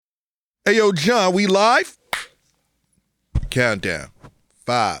Hey, yo, John, we live? Countdown.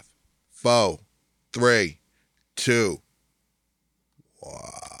 5, 4, 3, 2. Wow.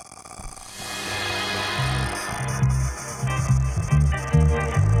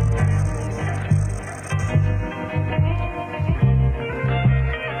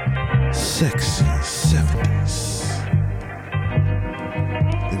 Sexy 70s.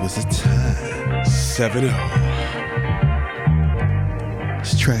 It was a time. 7-0.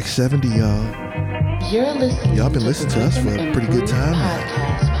 It's track 70, y'all. You're listening. Y'all been listening to us for a pretty good time now.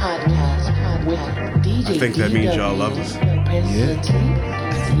 Podcast with DJ I think that means y'all love us. Yeah.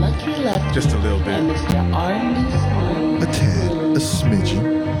 Just a little bit. And Mr. R&B A tad, a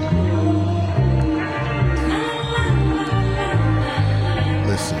smidgen.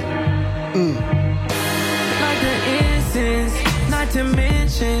 Listen. Like the incense, not to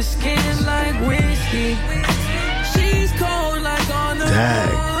mention skin like whiskey. She's cold like on the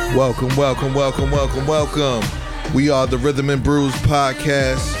Dag. Welcome. We are the Rhythm and Brewz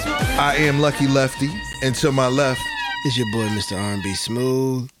Podcast. I am Lucky Lefty, and to my left, It's your boy, Mr. R&B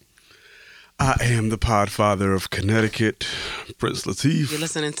Smooth. I am the podfather of Connecticut, Prince Latif. You're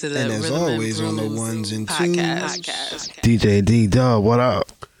listening to the And as Rhythm always, on the Brewz ones and podcast. DJ D-Dog, what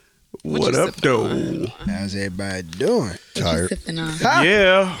up? What you up, sipping though? on? How's everybody doing? tired, Sipping on.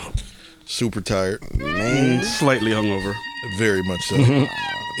 Yeah. super tired, Man, Slightly hungover. very much so.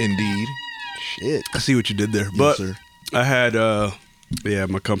 Indeed. shit. I see what you did there. Yes, But sir. I had,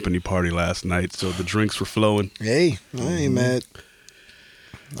 my company party last night, so the drinks were flowing. Hey, I ain't mad.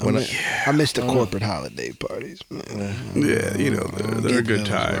 When I missed the corporate holiday parties, man. Yeah, you know, they're a good those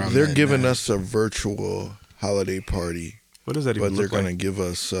where time. I'm They're at giving now. us a virtual holiday party, What does that even but they're look going to like? give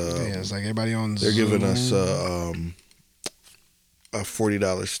us, Yeah, it's like everybody on they're Zoom. giving us a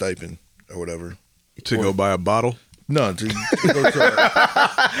 $40 stipend or whatever. To go buy a bottle? No, to go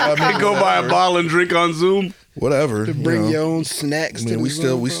to Go buy a bottle and drink on Zoom? whatever. to bring you know. your own snacks I to mean, the we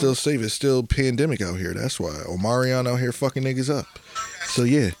Zoom, still save it. It's still pandemic out here. That's why Omarion out here fucking niggas up. So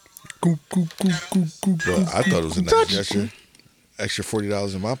yeah. But I thought it was a nice gesture. Extra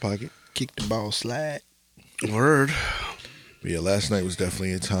 $40 in my pocket. Kick the ball slide. Word. But yeah, last night was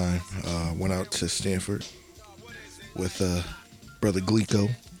definitely a time. Went out to Stanford with brother Gleeko,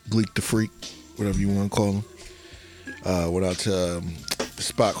 Gleek the Freak, whatever you want to call him. Went out to a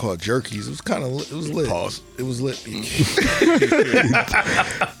spot called Jerky's. It was kind of it was lit. Pause. It was lit.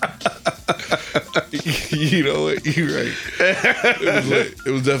 You know what? You're right. It was lit.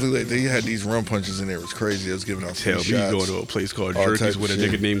 It was definitely lit. They had these rum punches in there. It was crazy. I was giving out free Tell me you shots. go to a place called All Jerky's type with a of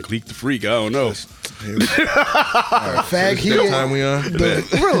shit. nigga named Gleek the Freak. I don't know. Fact, he What time we on?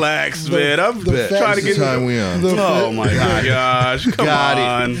 Relax, man. I'm Bet. trying to This get the time we on. Oh my gosh. Come Got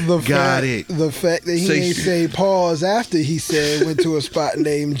it. on. Got it. The fact that he Say ain't shit. say pause after he said went to a spot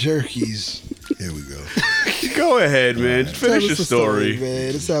named Jerky's. Here we go. Go ahead, man. Finish Tell your us the story. man.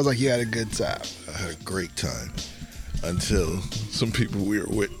 It sounds like you had a good time. I had a great time until some people we were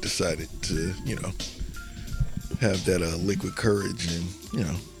with decided to, have that liquid courage, and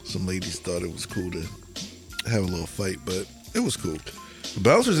some ladies thought it was cool to have a little fight, but it was cool. The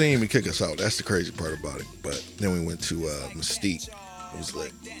bouncers didn't even kick us out. That's the crazy part about it. But then we went to Mystique. It was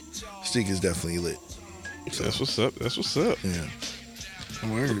lit. Mystique is definitely lit. So, That's what's up. That's what's up. yeah.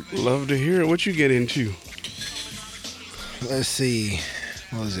 Word. Love to hear it. What you get into? Let's see.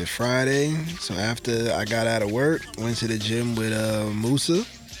 What was it, Friday? So after I got out of work, went to the gym with Musa.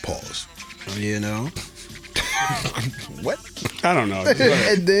 Pause. What? I don't know.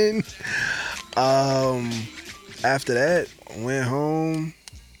 And then after that, went home,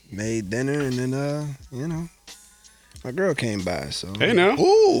 made dinner, and then my girl came by. So Hey now.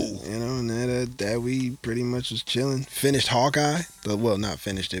 Ooh. and that we pretty much was chilling. Finished Hawkeye, well, not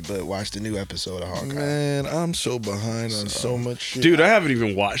finished it, but watched the new episode of Hawkeye. Man, I'm so behind on so much shit. Dude, I haven't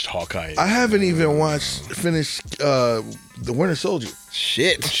even watched Hawkeye. I haven't even finished The Winter Soldier.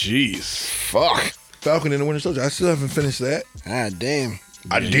 Shit, Jeez. fuck, Falcon and the Winter Soldier. I still haven't finished that. god damn.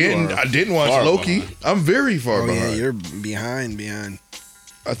 I didn't watch far Loki. behind. I'm very far Oh behind. yeah, you're behind.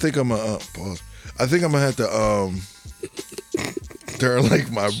 I think I'm gonna pause. I think I'm gonna have to during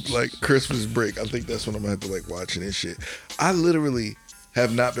my Christmas break. I think that's when I'm gonna have to watching this shit. I literally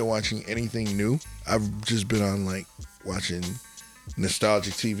have not been watching anything new. I've just been on watching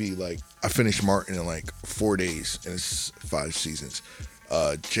nostalgic TV. I finished Martin in 4 days, and it's 5 seasons.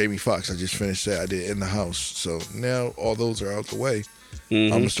 Jamie Foxx, I just finished that. I did In the House. So now all those are out the way. I'm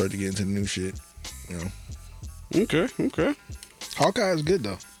gonna start to get into the new shit. Okay. Hawkeye is good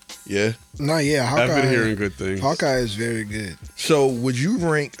though. Yeah. No, yeah, Hawkeye. I've been hearing good things. Hawkeye is very good. So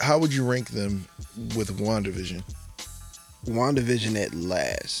how would you rank them with WandaVision? WandaVision at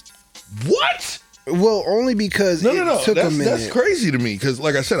last. What? Well, only because No. it took a minute. That's crazy to me because,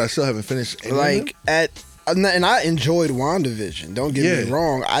 like I said, I still haven't finished. any of Like them. and I enjoyed WandaVision. Don't get me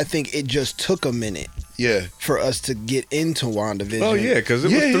wrong. I think it just took a minute Yeah. for us to get into WandaVision. Oh yeah, because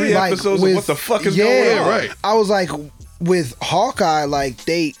it was Yeah, 3 Like, episodes with- of what the fuck is yeah, going on? right. I was like, with Hawkeye, like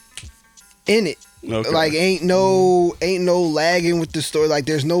they in it. Okay. Like ain't no lagging with the story. Like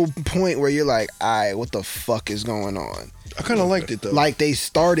there's no point where you're like, alright, what the fuck is going on? I kind of liked it though. Like they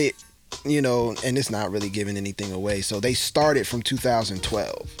started, and it's not really giving anything away. So they started from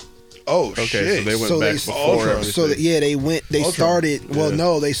 2012. oh Okay, shit. so they went So back they- before Ultron. everything. So they went. They Ultron. started. Well, Yeah.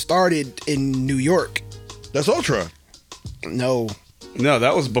 no, they started in New York. That's Ultron. No, No,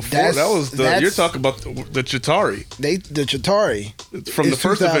 that was before. That's- You're talking about the Chitauri the Chitauri from the is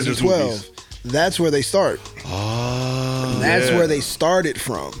first Avengers 2012. movies. That's where they start. Oh. That's Yeah. where they started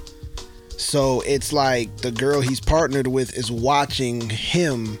from. So it's like the girl he's partnered with is watching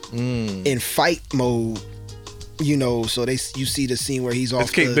him in fight mode. So you see the scene where he's off.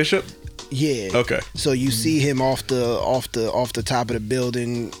 It's Kate Bishop. Yeah. Okay. So you see him off the top of the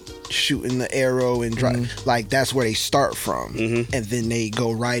building shooting the arrow and like that's where they start from, and then they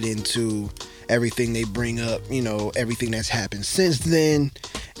go right into everything they bring up. Everything that's happened since then,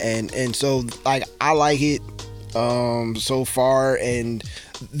 and so like I like it so far, and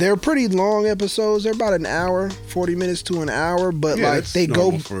they're pretty long episodes. They're about an hour, 40 minutes to an hour, but Yeah, like that's they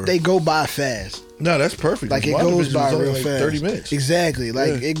normal for- go by fast. No, that's perfect. Like it WandaVision goes was by only real like fast. 30 minutes. Exactly.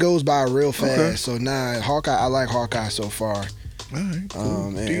 Like Yeah. it goes by real fast. Okay. So Hawkeye, I like Hawkeye so far. All right. Cool.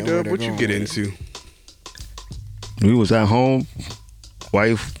 And where D-Dub, they're what you going get with it. into? We was at home,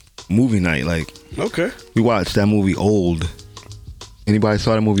 wife movie night. Like Okay. we watched that movie Old. Anybody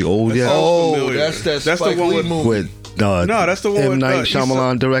saw that movie Old yet? Oh, familiar. that's That's the Spike one Lee with- movie. With No, that's the one M. with, Night Issa-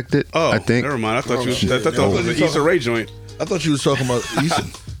 Shyamalan directed. Oh, I think. Never mind. I thought shit. that was No. the Issa Rae joint. I thought you was talking about Issa.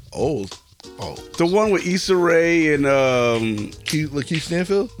 Old. Oh, The one with Issa Rae and Lakeith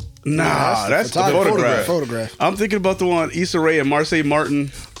Stanfield. that's the Photograph. photograph. I'm thinking about the one Issa Rae and Marseille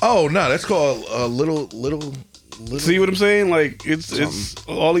Martin. Oh no, that's called Little. See what I'm saying? Like it's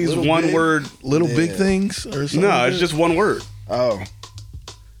all these Little one Big- word. Little big things or something. No, like it's that? just one word. Oh,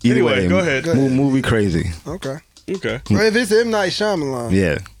 Either Anyway, way, go ahead. Movie crazy. okay. Okay. Well, if it's M. Night Shyamalan,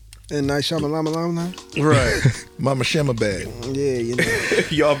 Yeah. M. Night Shyamalan, Right. Mama Shamma bag. yeah,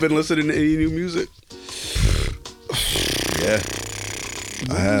 Y'all been listening to any new music? Yeah,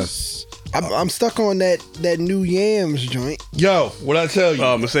 I have. I'm stuck on that new Yams joint. Yo, what I tell you?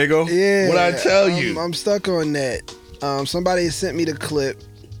 Masego? Yeah, What'd I tell you? I'm stuck on that. Somebody had sent me the clip,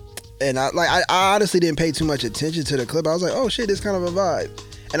 and I honestly didn't pay too much attention to the clip. I was like, oh shit, it's kind of a vibe,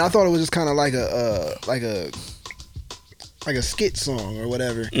 and I thought it was just kind of like a skit song or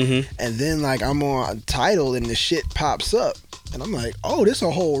whatever. Mm-hmm. And then like I'm on Tidal and the shit pops up, and I'm like, oh, this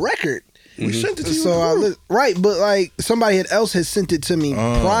a whole record. We sent it to you. So right, but like somebody else had sent it to me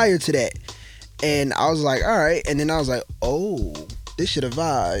prior to that, and I was like, all right, and then I was like, oh, this shit a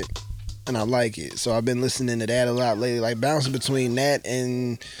vibe, and I like it. So I've been listening to that a lot lately, like bouncing between that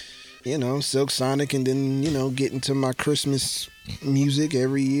and Silk Sonic, and then getting to my Christmas music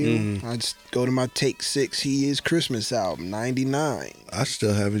every year. I just go to my Take 6 He Is Christmas album, 99. I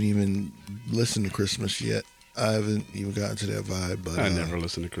still haven't even listened to Christmas yet. I haven't even gotten to that vibe, but I never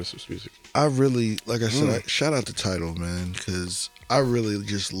listen to Christmas music. I really, like I said, shout out to Tidal, man, because I really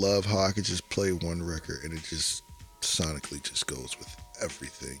just love how I could just play one record and it just sonically just goes with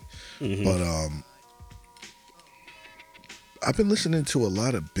everything. But I've been listening to a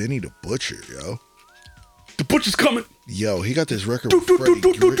lot of Benny the Butcher, yo. The Butcher's coming. Yo, he got this record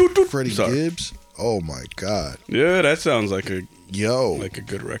with Freddie Sorry. Gibbs. Oh my God. Yeah, that sounds like a Yo.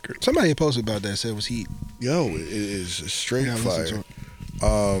 good record. Somebody had posted about that, said it was heat. Yo, it is straight Yeah, I listened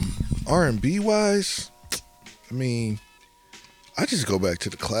fire. to R&B wise, I mean, I just go back to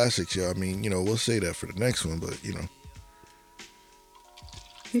the classics, yo. I mean, we'll say that for the next one, but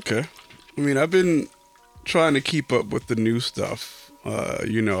Okay. I mean, I've been trying to keep up with the new stuff.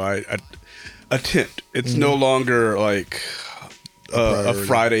 I attempt. It's no longer like a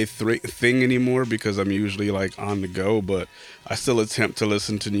Friday thing anymore because I'm usually like on the go, but I still attempt to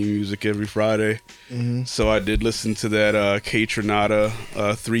listen to new music every Friday. So I did listen to that K Tronada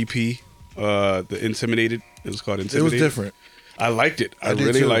 3P, the Intimidated. It was called Intimidated. it was different. I liked it. I did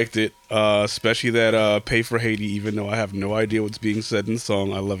really too. liked it, especially that Pay for Haiti, even though I have no idea what's being said in the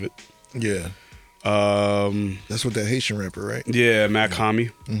song. I love it. Yeah. That's what that Haitian rapper, right? Yeah, Mac Hami.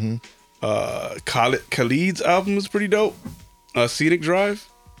 Khalid's album is pretty dope. Scenic Drive.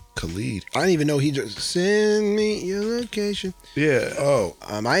 Khalid. I didn't even know he just send me your location. Yeah. Oh,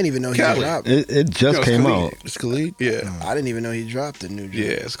 I didn't even know he Khaled. dropped. It just No, came Khalid. out. it's Khalid. Yeah. I didn't even know he dropped a new joint.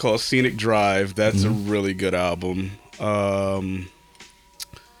 Yeah, it's called Scenic Drive. That's a really good album.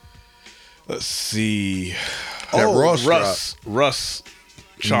 Let's see. That Ross Russ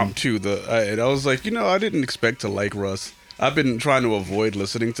Chomp 2. And I was like, I didn't expect to like Russ. I've been trying to avoid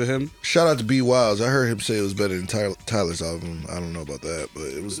listening to him. Shout out to B Wiles. I heard him say it was better than Tyler's album. I don't know about that, but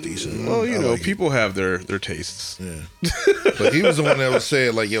it was decent. Well, I like it. people have their tastes. Yeah. But he was the one that was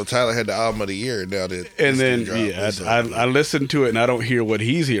saying like, "Yo, Tyler had the album of the year." Now that And then this dropped, I listen to it and I don't hear what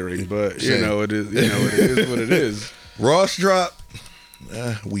he's hearing, but it is it is what it is. Ross drop,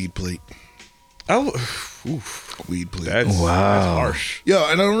 weed plate. Weed plate. That's harsh. Yo,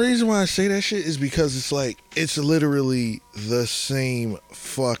 and the only reason why I say that shit is because it's like it's literally the same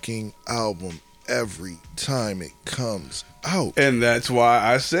fucking album every time it comes out. And that's why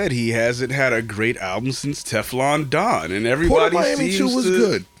I said he hasn't had a great album since Teflon Don, and everybody Port of Miami seems 2 was to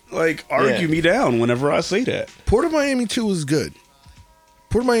good. like argue me down whenever I say that. Port of Miami 2 was good.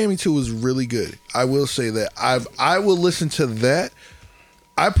 Port of Miami 2 was really good. I will say that. I will listen to that.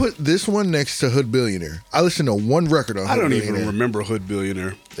 I put this one next to Hood Billionaire. I listened to one record on Hood I don't Billionaire. even remember Hood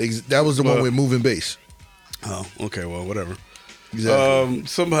Billionaire. That was the one with moving bass. Oh, okay, well, whatever. Exactly.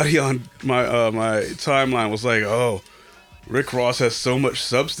 Somebody on my my timeline was like, "Oh, Rick Ross has so much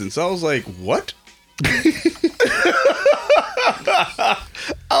substance." I was like, "What?"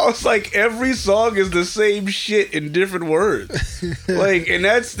 I was like, every song is the same shit in different words. Like, and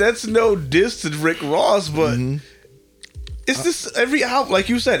that's no diss to Rick Ross, but it's this every album, like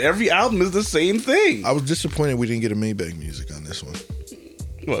you said, every album is the same thing. I was disappointed we didn't get a Maybach music on this one.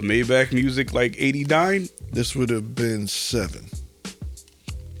 What, Maybach music like 89? This would have been 7.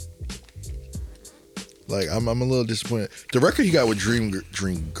 Like I'm a little disappointed. The record he got with Dream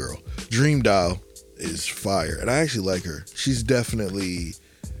Doll is fire, and I actually like her. She's definitely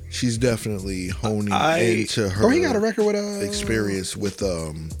honing into her. Oh, he got a record with experience with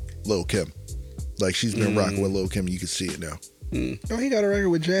Lil Kim. Like she's been rocking with Lil Kim. You can see it now. Oh, he got a record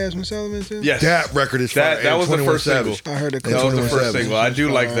with Jasmine Sullivan too. Yes, That record is fire. that was the 21 first Savage. single. I heard it. That was the 21 first Savage. single. I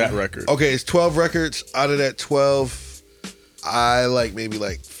do like that record. Okay, it's 12 records. Out of that 12, I like maybe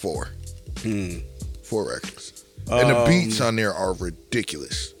like 4. 4 records. And the beats on there are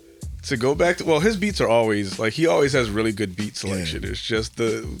ridiculous. To go back to, well, his beats are always like, he always has really good beat selection. It's just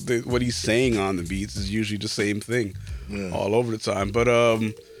the what he's saying on the beats is usually the same thing all over the time. But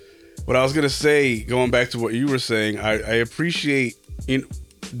what I was gonna say, going back to what you were saying, I appreciate in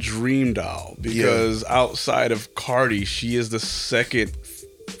Dream Doll because outside of Cardi, she is the second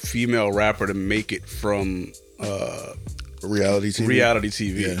female rapper to make it from Reality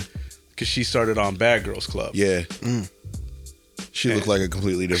TV. Yeah. Because she started on Bad Girls Club. Yeah. She looked like a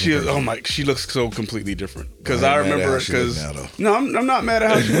completely different person. She looks so completely different. Because I I ain't mad at remember, how she look because now, though. no, I'm not mad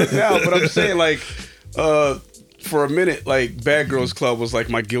at how she looks now, but I'm saying like, for a minute, like Bad Girls Club was like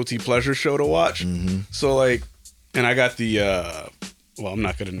my guilty pleasure show to watch. So like, and I got the, well, I'm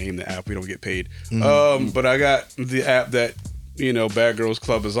not gonna name the app. We don't get paid. But I got the app that Bad Girls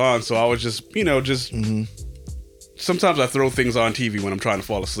Club is on. So I was just, sometimes I throw things on TV when I'm trying to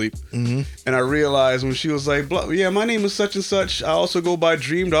fall asleep. And I realized when she was like, yeah, my name is such and such. I also go by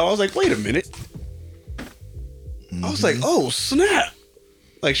Dream Doll. I was like, wait a minute. I was like, oh, snap.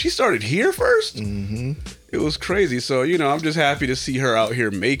 Like, she started here first? It was crazy. So, I'm just happy to see her out here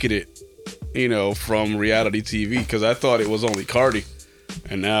making it, from reality TV. Because I thought it was only Cardi.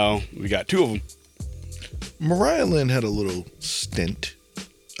 And now we got 2 of them. Mariah Lynn had a little stint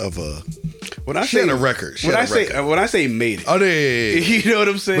of a... She had a record. When I say made it, oh, yeah. you know what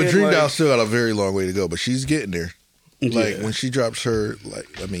I'm saying. But Dream Doll still got a very long way to go. But she's getting there. Like when she drops her,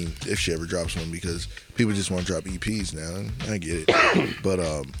 if she ever drops one, because people just want to drop EPs now. And I get it. But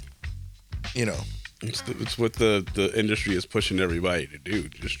it's what the industry is pushing everybody to do.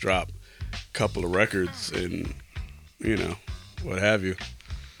 Just drop a couple of records and what have you.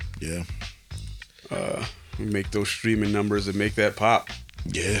 Yeah. Make those streaming numbers and make that pop.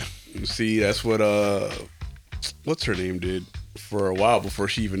 Yeah. See, that's what what's her name did for a while before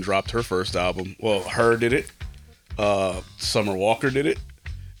she even dropped her first album. Well, Her did it. Summer Walker did it.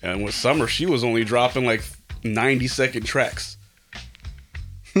 And with Summer, she was only dropping like 90-second tracks.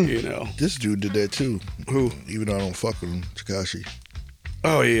 This dude did that too. Who? Even though I don't fuck with him, Tekashi.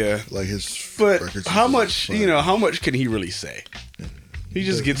 Oh yeah. Like his But records. how much, how much can he really say? He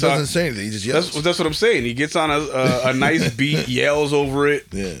just gets doesn't on. say anything. He just yells. That's what I'm saying. He gets on a nice beat, yells over it.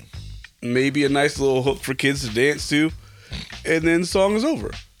 Yeah. Maybe a nice little hook for kids to dance to, and then song is over.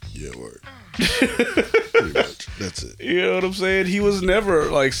 Yeah, word. Pretty much. That's it. You know what I'm saying? He was never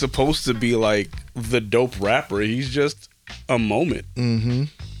like supposed to be like the dope rapper. He's just a moment. Mm-hmm.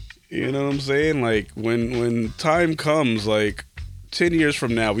 You know what I'm saying? Like when time comes, like 10 years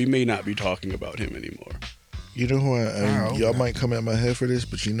from now, we may not be talking about him anymore. You know who Wow. y'all might come at my head for this,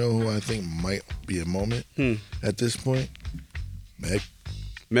 but you know who I think might be a moment at this point?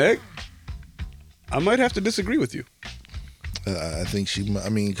 Meg? I might have to disagree with you. I think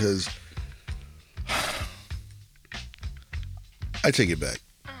because I take it back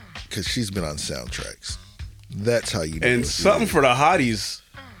because she's been on soundtracks. That's how you know. And Something for the Hotties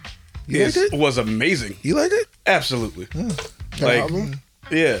You liked it? was amazing. You liked it? Absolutely. That Like, album?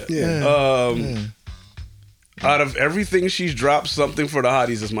 yeah. Out of everything she's dropped, Something for the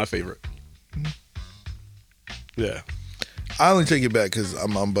Hotties is my favorite. Yeah. I only take it back because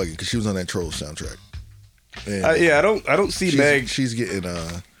I'm bugging because she was on that Trolls soundtrack. And I don't see Meg. She's getting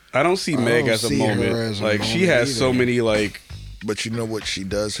I don't see Meg don't as a see her moment. as a Like she moment has so either. many like. But you know what she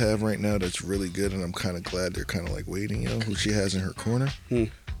does have right now that's really good, and I'm kind of glad they're kind of like waiting. You know who she has in her corner?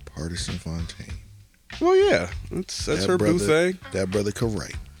 Partisan Fontaine. Well, yeah, that's That her boo thing. That brother could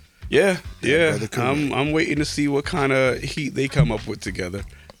write. Yeah. brother could I'm waiting to see what kind of heat they come up with together.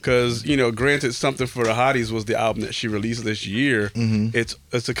 Because granted, Something for the Hotties was the album that she released this year. Mm-hmm.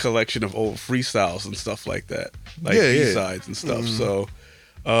 It's a collection of old freestyles and stuff like that, like Yeah, yeah. B-sides and stuff. So,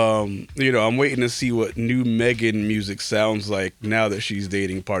 I'm waiting to see what new Megan music sounds like now that she's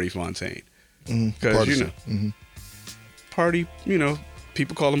dating Party Fontaine. Because Partisan. Party,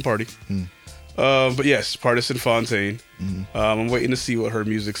 people call him Party. But yes, Partisan Fontaine. I'm waiting to see what her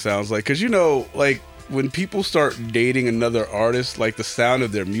music sounds like. Because, like when people start dating another artist, like the sound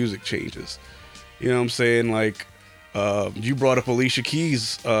of their music changes. You know what I'm saying? Like, you brought up Alicia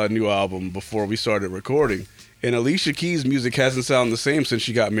Keys' new album before we started recording. And Alicia Keys' music hasn't sounded the same since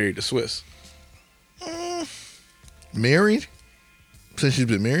she got married to Swiss. Married? Since she's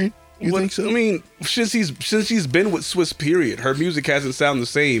been married? You think so? I mean, since she's been with Swiss, period, her music hasn't sounded the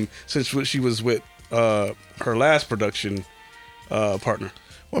same since she was with her last production partner.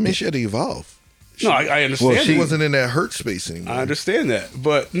 Well, I mean, she had to evolve. I understand. She that. wasn't in that hurt space anymore. I understand that,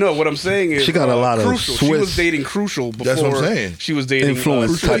 but no, what I'm saying is She got a lot of Crucial. She Swiss- was dating Crucial before. That's what I'm saying. She was dating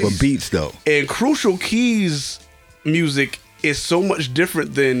Influence Crucial type Keys. of beats though. And Crucial Keys' music is so much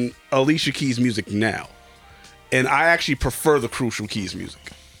different than Alicia Keys' music now, and I actually prefer the Crucial Keys music.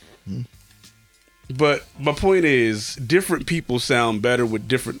 But my point is, different people sound better with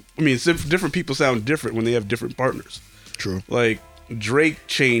different. I mean, different people sound different when they have different partners. True. Like Drake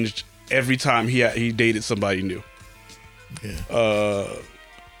changed every time he dated somebody new. Yeah.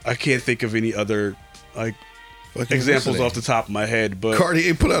 I can't think of any other like Fucking examples listening. off the top of my head, but Cardi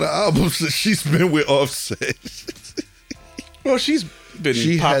ain't put out an album since she's been with Offset. well, she's been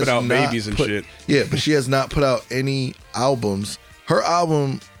She popping has out not babies and put- shit. Yeah, but she has not put out any albums. Her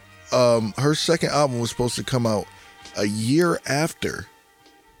album, her second album was supposed to come out a year after,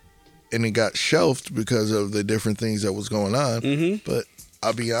 and it got shelved because of the different things that was going on. Mm-hmm. But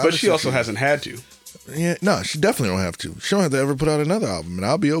I'll be honest. But she with also you. hasn't had to. Yeah, no, she definitely don't have to. She don't have to ever put out another album, and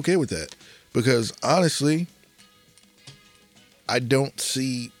I'll be okay with that. Because honestly, I don't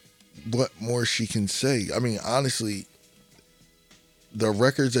see what more she can say. I mean, honestly, the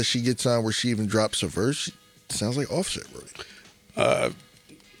records that she gets on where she even drops a verse, it sounds like Offset wrote it.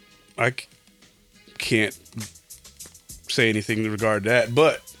 Can't say anything in regard to that.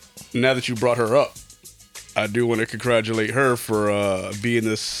 But now that you brought her up, I do want to congratulate her for being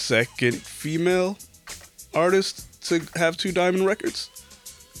the second female artist to have 2 diamond records.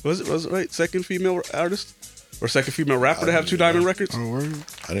 Was it right? Second female artist or second female rapper to have 2 diamond records? Oh, word?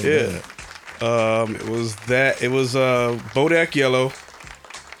 I didn't know that. It was Bodak Yellow,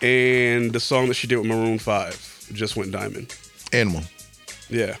 and the song that she did with Maroon 5 just went diamond. Animal.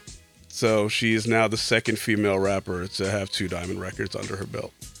 Yeah. So she is now the second female rapper to have 2 diamond records under her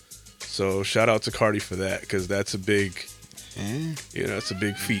belt. So shout out to Cardi for that, because that's a big, it's a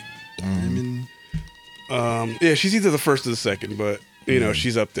big feat. Yeah, she's either the first or the second, but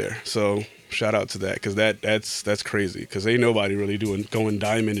she's up there. So shout out to that, because that's crazy, because ain't nobody really going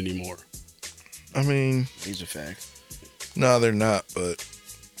diamond anymore. I mean, These are facts. no, they're not, but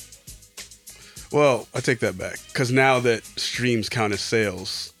Well, I take that back, because now that streams count as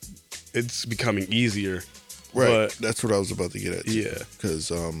sales, it's becoming easier. right. But That's what I was about to get at. yeah,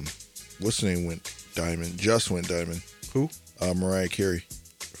 Because what's the name went diamond? Just went diamond. who? Mariah Carey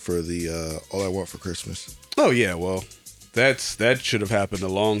for the All I Want for Christmas. Oh yeah, well, that should have happened a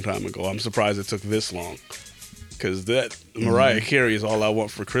long time ago. I'm surprised it took this long, because that Mariah Carey's All I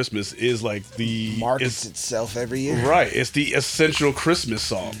Want for Christmas is like the Markets itself every year. right. It's the essential Christmas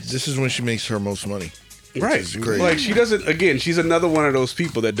song. This is when she makes her most money. Right. is crazy. Like she doesn't. Again, she's another one of those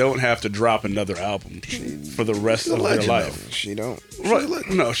people that don't have to drop another album for the rest of their life. She don't. Right.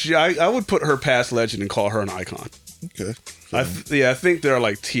 No, I would put her past legend and call her an icon. Okay. I think there are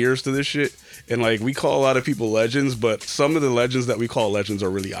like tiers to this shit, and like we call a lot of people legends, but some of the legends that we call legends are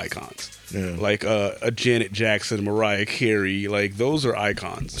really icons. Yeah. Like a Janet Jackson, Mariah Carey, like those are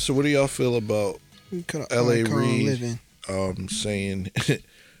icons. So what do y'all feel about L.A. Reid living. saying,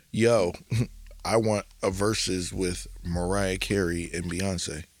 "Yo, I want a versus with Mariah Carey and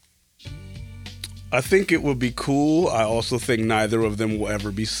Beyonce"? I think it would be cool. I also think neither of them will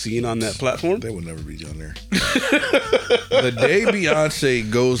ever be seen on that platform. They will never be on there. The day Beyonce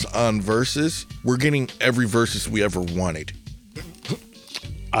goes on versus, we're getting every versus we ever wanted.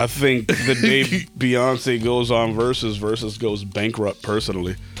 I think the day Beyonce goes on versus goes bankrupt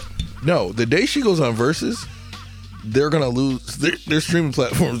personally. No, the day she goes on versus, they're gonna lose. Their streaming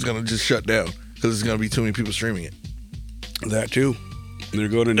platform is gonna just shut down because there's gonna be too many people streaming it. That too. They're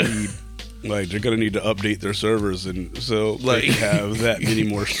going to need, like, they're going to need to update their servers, and so like have that many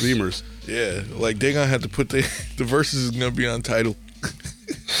more streamers. Yeah, like they're gonna have to put the verses is gonna be on Tidal.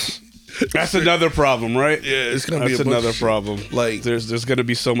 That's another problem, right? Yeah, it's gonna be That's a bunch another of shit. problem. Like there's going to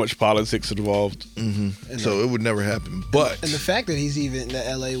be so much politics involved. so it would never happen. But And the fact that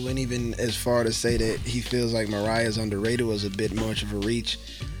that LA went even as far to say that he feels like Mariah's underrated was a bit much of a reach.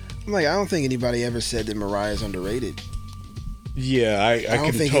 I'm like, I don't think anybody ever said that Mariah's underrated. Yeah, I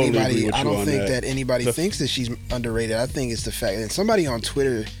don't can think totally agree anybody. with I you don't on think that anybody thinks that she's underrated. I think it's the fact that somebody on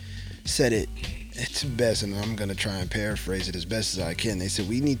Twitter said it. It's best, and I'm gonna try and paraphrase it as best as I can. They said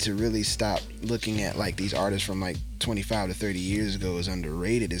we need to really stop looking at like these artists from like 25 to 30 years ago as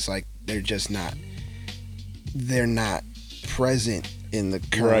underrated. It's like they're just not. They're not present in the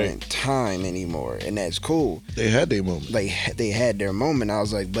current time anymore, and that's cool. they had their moment. Like they had their moment. I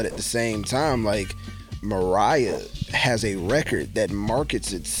was like, but at the same time, like Mariah has a record that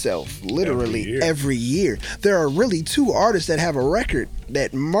markets itself literally every year. There are really two artists that have a record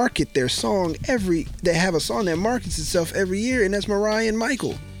that market their song that have a song that markets itself every year, and that's Mariah and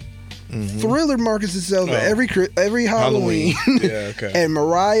Michael. Thriller markets itself every Halloween. Yeah, okay. And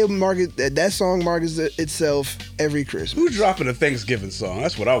Mariah that song markets itself every Christmas. Who's dropping a Thanksgiving song?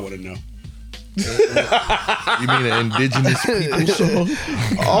 That's what I want to know. You mean an indigenous people song?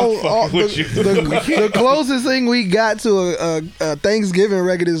 The closest thing we got to a Thanksgiving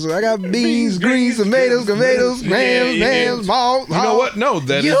record is I got beans, greens, tomatoes, grams, malt. You know what? No,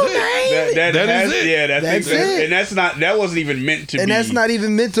 that is it. That is it. Yeah, That's it. And that wasn't even meant to be. And that's not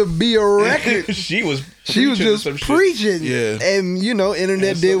even meant to be a record. She was just some shit. preaching. Yeah. And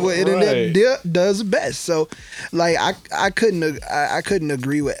internet did what internet does best. So like I couldn't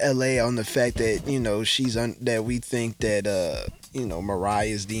agree with LA on the fact that that we think that Mariah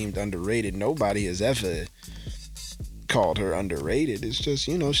is deemed underrated. Nobody has ever called her underrated. It's just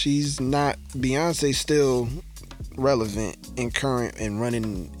she's not. Beyonce's still relevant and current and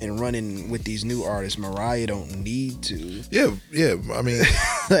running with these new artists. Mariah don't need to. Yeah. I mean,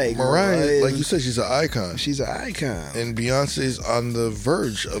 Like Mariah, like you said, she's an icon. She's an icon. And Beyonce's on the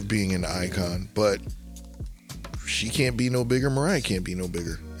verge of being an icon, but she can't be no bigger. Mariah can't be no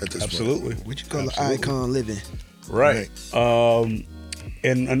bigger at this Absolutely. point. What you call an icon living? Right.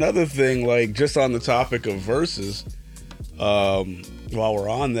 And another thing, like just on the topic of verses, while we're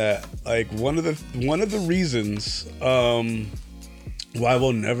on that, like one of the reasons why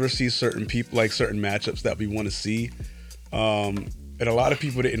we'll never see certain people, like certain matchups that we want to see, and a lot of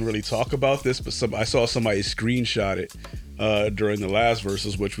people didn't really talk about this, but I saw somebody screenshot it during the last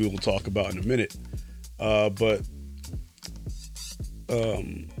verses, which we will talk about in a minute. But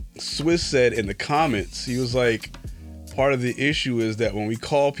Swiss said in the comments, he was like, part of the issue is that when we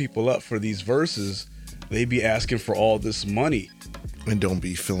call people up for these verses, they be asking for all this money And don't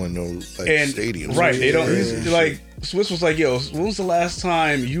be filling no stadiums. Right. They don't like Swiss was like, yo, when was the last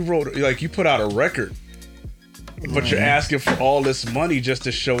time you put out a record? But you're asking for all this money just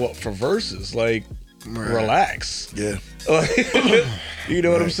to show up for verses. Like, relax. Yeah. You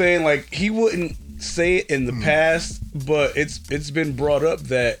know what I'm saying? Like, he wouldn't say it in the past, but it's been brought up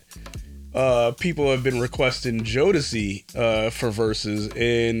that people have been requesting Jodeci for verses,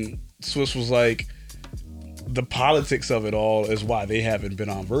 and Swiss was like, the politics of it all is why they haven't been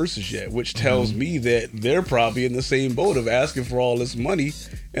on verses yet, which tells me that they're probably in the same boat of asking for all this money,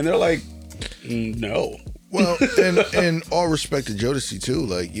 and they're like, no. Well, and all respect to Jodeci too.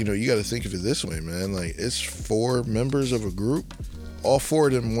 Like, you got to think of it this way, man. Like, it's 4 members of a group. All 4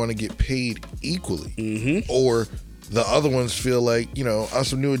 of them want to get paid equally, or the other ones feel like, on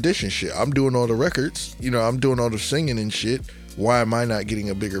some New Edition shit, I'm doing all the records, I'm doing all the singing and shit. Why am I not getting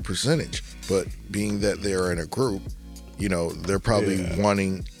a bigger percentage? but being that they're in a group, you know, they're probably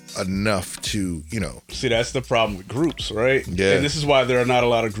wanting enough to, you know. See, that's the problem with groups, right? Yeah. And this is why there are not a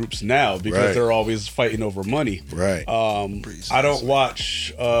lot of groups now, because they're always fighting over money. Right. I don't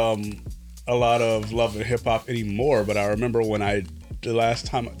watch a lot of Love and Hip Hop anymore, but I remember when the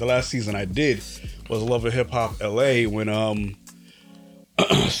last season I did was Love and Hip Hop LA when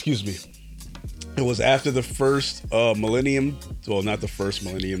excuse me. It was after the first Millennium, well, not the first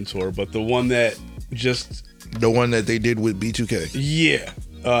Millennium Tour, but the one that just... The one that they did with B2K. Yeah.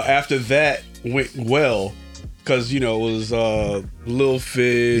 After that went well, because, you know, it was Lil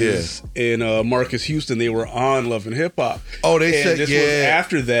Fizz and Marcus Houston. They were on Love and Hip Hop. Oh, they and said, this was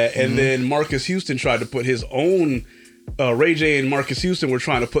after that. And then Marcus Houston tried to put his own... Ray J and Marcus Houston were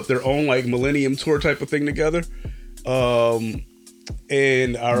trying to put their own, like, Millennium Tour type of thing together.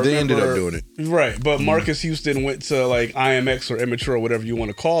 And I remember... They ended up doing it. Right, but Marcus Houston went to, like, IMX or Immature or whatever you want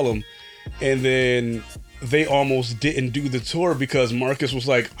to call them. And then... they almost didn't do the tour because Marcus was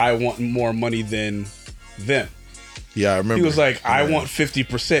like, I want more money than them. Yeah, I remember. He was like, I want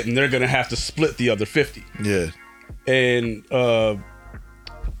 50% and they're going to have to split the other 50. Yeah. And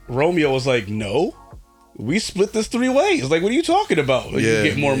Romeo was like, no, we split this 3 ways. Like, what are you talking about? Like, you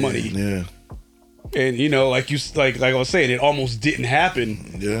get more money. Yeah. And, you know, like I was saying, it almost didn't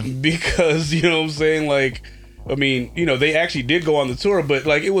happen. Yeah. Because, you know what I'm saying? Like, I mean, you know, they actually did go on the tour, but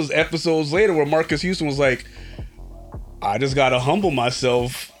like it was episodes later where Marcus Houston was like, I just got to humble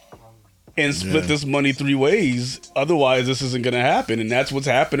myself and split this money 3 ways. Otherwise, this isn't going to happen. And that's what's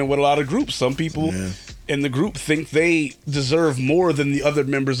happening with a lot of groups. Some people in the group think they deserve more than the other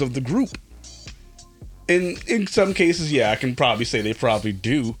members of the group. And in some cases, I can probably say they probably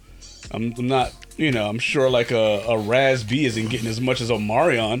do. I'm not, you know, I'm sure like a Raz B isn't getting as much as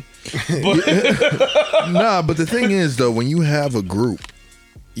Omarion. But Nah, but the thing is, though, when you have a group,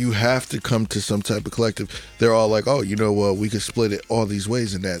 you have to come to some type of collective. They're all like, oh, you know what, we could split it all these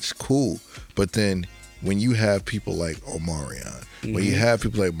ways, and that's cool. But then when you have people like Omarion, when you have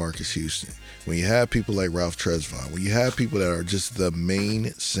people like Marcus Houston, when you have people like Ralph Tresvant, when you have people that are just the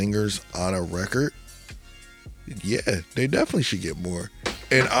main singers on a record, they definitely should get more.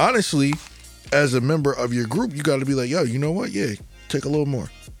 And honestly, as a member of your group, you got to be like, yo, you know what? Yeah, take a little more.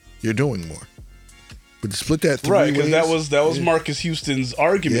 You're doing more. But to split that 3 ways. Right, because that was Marcus Houston's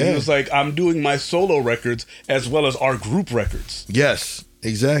argument. He was like, I'm doing my solo records as well as our group records. Yes,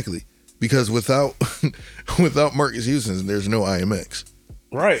 exactly. Because without Marcus Houston, there's no IMX.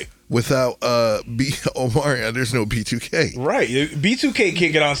 Right. Without Omarion, there's no B2K. Right. B2K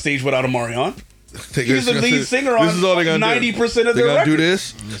can't get on stage without Omarion. He's the lead singer on 90% of their records. Do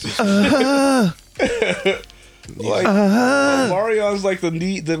this. Like Marion's like the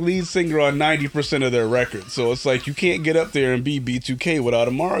lead singer on 90% of their records, so it's like you can't get up there and be B2K without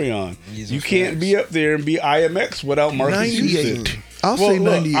a Marion. You can't be up there and be IMX without Marcus Houston. I'll say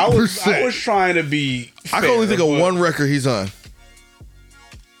 98%. I was trying to be fair, I can only think of one record he's on.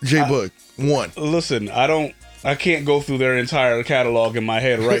 J Book. One. Listen, I can't go through their entire catalog in my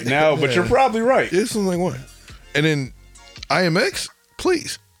head right now, but you're probably right. It's something like one. And then IMX,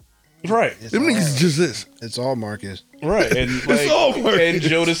 please. Right. Them niggas just this. It's all Marcus. Right. And like, it's all Marcus. And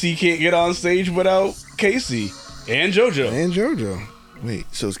Jodeci can't get on stage without Casey and JoJo. And JoJo. Wait,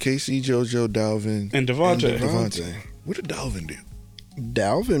 so it's KC, JoJo, Dalvin, and Devontae. Devontae. What did Dalvin do?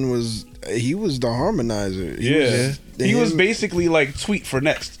 Dalvin was the harmonizer. He was basically like Tweet for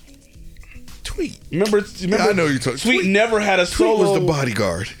Next. Tweet. Remember I know you're talking. Tweet never had a solo. Tweet was the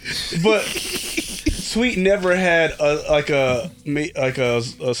bodyguard. But Tweet never had a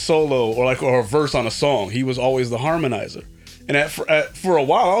solo or a verse on a song. He was always the harmonizer. And for a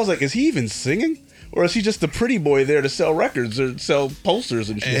while, I was like, is he even singing? Or is he just the pretty boy there to sell records or sell posters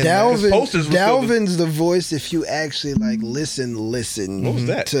and shit? Dalvin's the voice if you actually like listen what was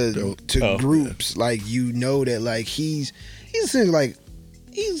that? to groups. Like, you know that like he's like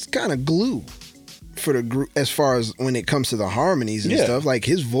he's kind of glue for the group as far as when it comes to the harmonies and stuff. Like,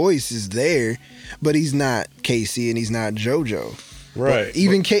 his voice is there, but he's not KC and he's not JoJo. Right. But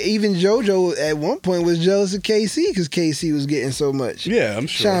even JoJo at one point was jealous of KC because KC was getting so much. Yeah, I'm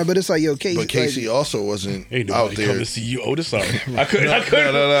sure. Shine, but it's like, yo, KC. But KC like, also wasn't out there. Come to see you, Otis. Sorry, I couldn't.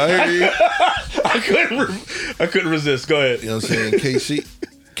 I couldn't resist. Go ahead. You know what I'm saying? KC.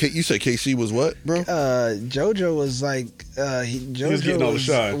 You said KC was what, bro? JoJo was like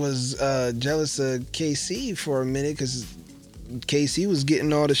JoJo was jealous of KC for a minute because KC was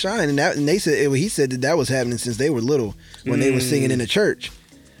getting all the shine, and they said he said that was happening since they were little when they were singing in the church.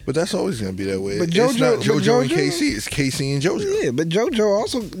 But that's always gonna be that way. But It's JoJo- not but JoJo and JoJo- KC. It's KC and JoJo. Yeah, but JoJo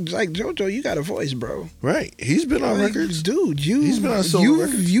also like JoJo. You got a voice, bro. Right. He's been on Like, records. dude. He's been on solo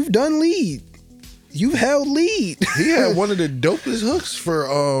records. You've done lead. You've held lead. He had one of the dopest hooks for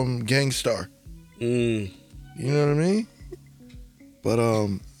Gangstar. You know what I mean? But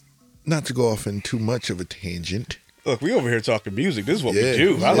not to go off in too much of a tangent. Look, we over here talking music. This is what Yeah. we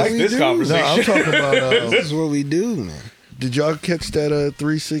do. I Yeah, like we this do. No, conversation. I'm talking about. This is what we do, man. Did y'all catch that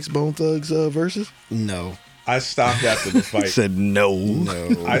 3-6 Bone Thugs versus? No. I stopped after the He fight. said no.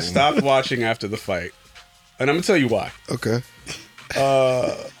 No. I stopped watching after the fight, and I'm gonna tell you why. Okay.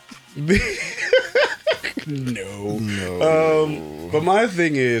 No. But my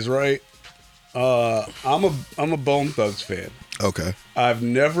thing is, right? I'm a Bone Thugs fan. Okay. I've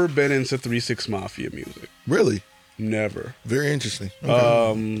never been into 3-6 Mafia music. Really? Never. Very interesting.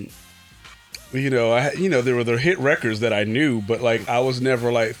 Okay. There were the hit records that I knew, but like I was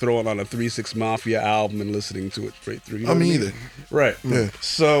never like throwing on a 3-6 Mafia album and listening to it straight through. You know I what mean, either. Right. Yeah.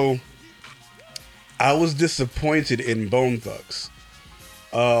 So I was disappointed in Bone Thugs.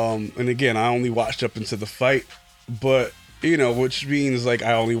 And again, I only watched up into the fight, but which means like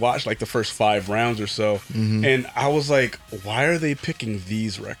I only watched like the first 5 rounds or so. Mm-hmm. And I was like, why are they picking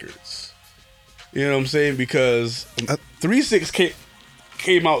these records? You know what I'm saying? Because 3-6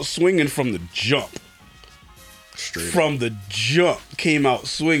 came out swinging from the jump. Straight up. From the jump came out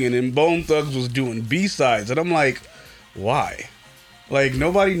swinging, and Bone Thugs was doing B-sides. And I'm like, why? Like,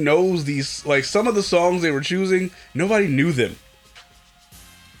 nobody knows these. Like, some of the songs they were choosing, nobody knew them.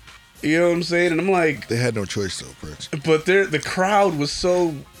 You know what I'm saying? And I'm like, They had no choice though, Prince. but the crowd was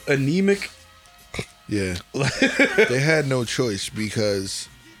so anemic. Yeah. They had no choice because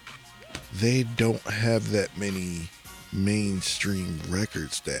they don't have that many mainstream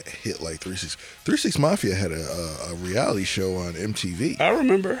records that hit like 3-6. 3-6 Mafia had a reality show on MTV. I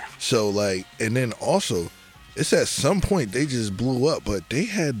remember. So like, and then also, it's at some point they just blew up, but they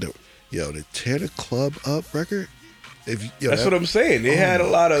had the Tear the Club Up record. That's what I'm saying. They had a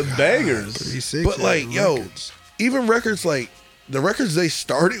lot of bangers. 3-6 But like, had yo, records. even records like the records they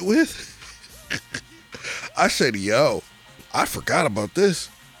started with, I said, yo, I forgot about this.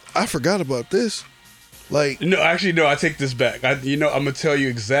 Like, No, actually, no. I take this back. I'm gonna tell you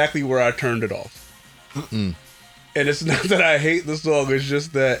exactly where I turned it off. And it's not that I hate the song. It's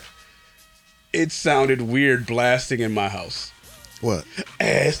just that it sounded weird blasting in my house. what?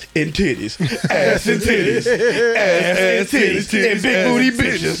 Ass and titties, ass and titties, ass and titties, and big booty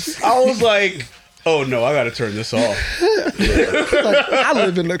bitches. I was like, oh no, I gotta turn this off. Like, I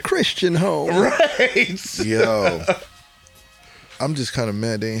live in a Christian home. Right? Yo. I'm just kind of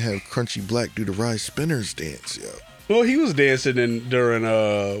mad they ain't have Crunchy Black do the Rise Spinners dance, yo. Well, he was dancing during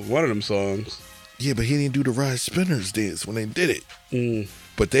one of them songs. Yeah, but he didn't do the Rise Spinners dance when they did it.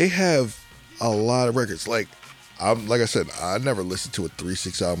 But they have a lot of records. Like I said, I never listened to a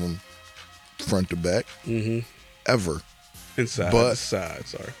 3-6 album front to back. Ever. Inside, But- side,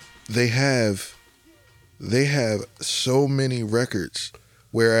 sorry. They have so many records,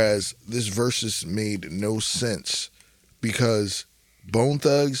 whereas this versus made no sense because Bone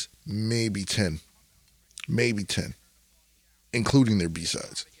Thugs maybe 10, including their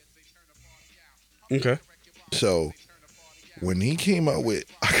B-sides. Okay. So when he came out with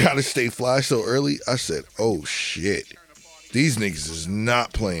I Gotta Stay Fly so early, I said, oh shit, these niggas is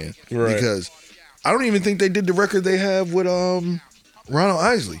not playing. Right. Because I don't even think they did the record they have with Ronald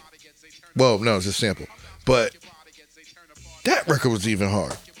Isley. Well, no, it's a sample. But that record was even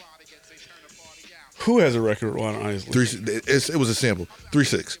hard. Who has a record on Isley? It was a sample.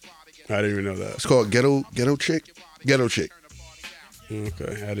 3-6. I didn't even know that. It's called Ghetto Chick. Ghetto Chick.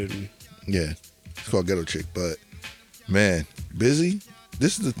 Okay, I didn't. Yeah. It's called Ghetto Chick. But man, Busy,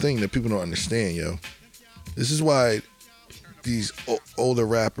 this is the thing that people don't understand, yo. This is why these older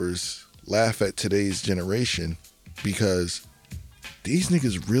rappers laugh at today's generation, because these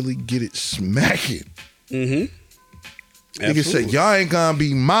niggas really get it smacking. Niggas say, y'all ain't gonna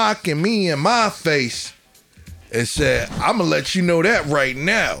be mocking me in my face, and said, I'm gonna let you know that right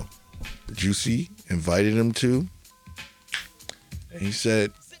now. Juicy invited him to, and he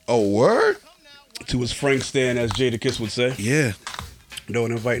said, oh, word? To his Frank stand, as Jadakiss would say. Yeah.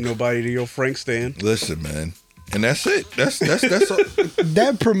 Don't invite nobody to your Frank stand. Listen, man. And that's it. That's all.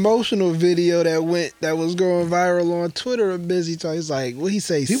 That promotional video that was going viral on Twitter, Busy talk. He's like, what he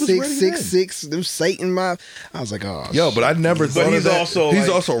say? He was ready 666. Them Satan mob. I was like, oh. Yo, but I never thought But of that. He's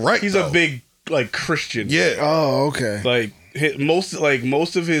also right. He's though. a big Christian. Yeah. Oh, okay. Like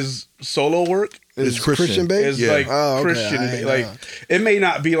most of his solo work It's Christian based. It's like okay. Christian, like it may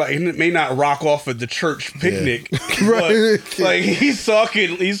not be like it may not rock off at the church picnic, Right. but like he's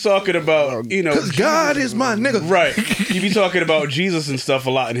talking about Because God is my nigga. right. He be talking about Jesus and stuff a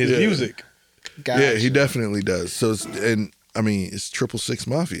lot in his music, Gotcha. Yeah, he definitely does. So it's 666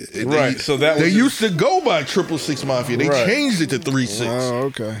 Mafia. right? So that They was used to go by 666 Mafia. They Right. changed it to 36. Oh,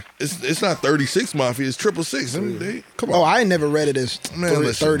 okay. It's not 36 Mafia. It's 666. Come on. Oh, I ain't never read it as Man,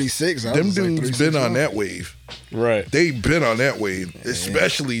 listen, 36. I Them was like, dudes 36 been on months. that wave. right. They been on that wave,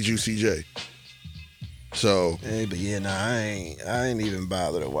 especially Juicy J. So Hey, but yeah, I ain't even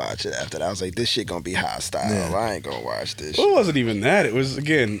bothered to watch it after that. I was like, this shit gonna be hostile. Yeah. I ain't gonna watch this Well, it shit. wasn't even that. It was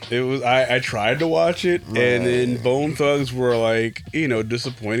I tried to watch it, and then Bone Thugs were like,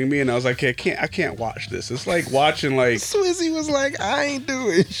 disappointing me, and I was like, I can't watch this. It's like watching like Swizzy was like, I ain't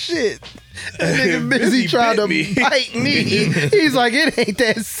doing shit. That nigga Busy busy trying to bit me. bite me. He's like, it ain't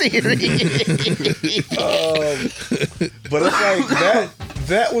that serious. but it's like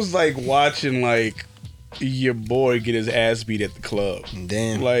that was like watching like your boy get his ass beat at the club.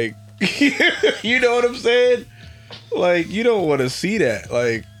 Damn. Like, you know what I'm saying? Like, you don't want to see that.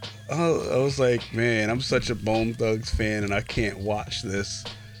 Like, I was like, man, I'm such a Bone Thugs fan, and I can't watch this.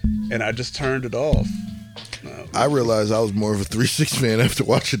 And I just turned it off. I realized I was more of a 3-6 fan after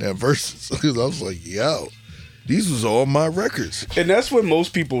watching that Versus. Because I was like, yo, these was all my records. And that's when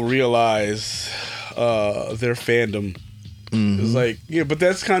most people realize their fandom. It's like, yeah, but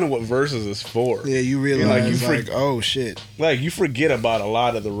that's kind of what Versus is for. Yeah, you realize, like, oh, shit. Like, you forget about a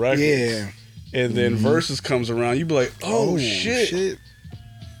lot of the records. Yeah. And then Versus comes around, you be like, oh shit.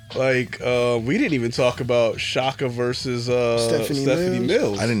 Like, we didn't even talk about Shaka versus Stephanie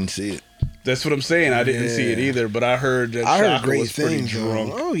Mills. I didn't see it. That's what I'm saying. I didn't see it either, but I heard that Shaka great was pretty things.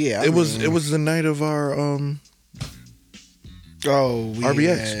 drunk. Oh yeah, It was the night of our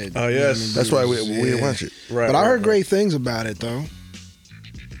RBX. Oh yes, That's why we didn't watch it. right. But I heard right. great things about it though.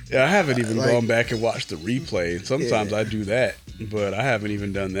 Yeah, I haven't even like- gone back and watched the replay. Sometimes I do that, but I haven't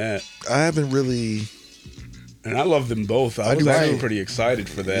even done that. I haven't really. And I love them both. I was do actually too. pretty excited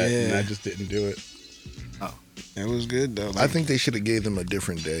for that, and Yeah. I just didn't do it. It was good though. I think they should have gave them a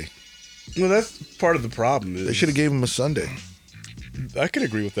different day. Well, that's part of the problem. They should have gave them a Sunday. I could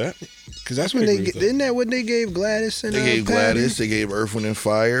agree with that. because that's I when agree they with that. isn't that what they gave Gladys and They gave Patty? Gladys. They gave Earth, Wind, and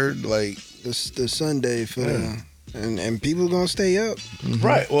Fire. Like the Sunday for and people gonna stay up.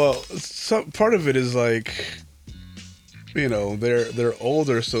 Right. Well, some part of it is like, they're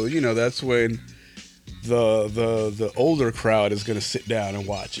older, so that's when the older crowd is gonna sit down and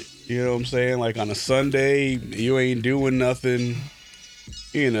watch it. You know what I'm saying? Like on a Sunday, you ain't doing nothing.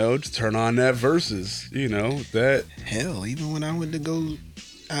 Just turn on that Versus. That. Hell, even when I went to go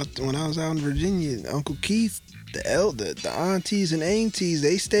out when I was out in Virginia, Uncle Keith, the aunties and aunties,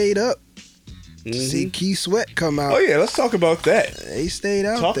 they stayed up to see Keith Sweat come out. Oh yeah, let's talk about that. They stayed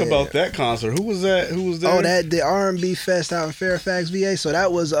out. Talk there. about that concert. Who was that? Who was there? Oh, the R&B Fest out in Fairfax, VA. So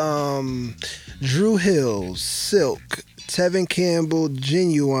that was Drew Hill, Silk, Tevin Campbell,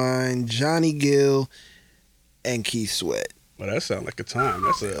 Genuine, Johnny Gill, and Keith Sweat. Well, that sounds like a time.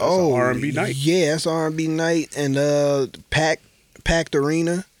 That's an R&B night. Yeah, that's R&B night, and packed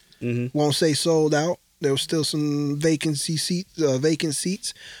arena. Mm-hmm. Won't say sold out. There was still some vacant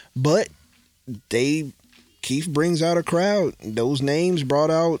seats, but Keith brings out a crowd. Those names brought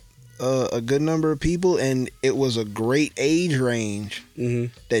out a good number of people, and it was a great age range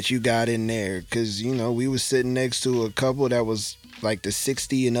that you got in there. Because we was sitting next to a couple that was like the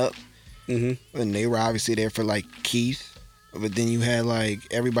 60 and up, and they were obviously there for like Keith. But then you had like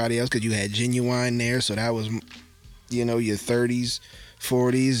everybody else, because you had Genuine there, so that was your 30s,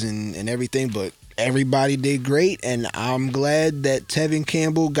 40s, and everything. But everybody did great, and I'm glad that Tevin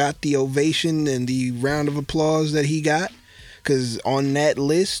Campbell got the ovation and the round of applause that he got, because on that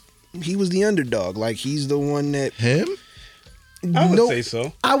list he was the underdog. Like, he's the one that him. I would say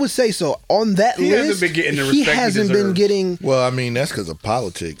so. I would say so. On that He list, hasn't been getting the he respect he hasn't been deserves. getting. Well, I mean, that's because of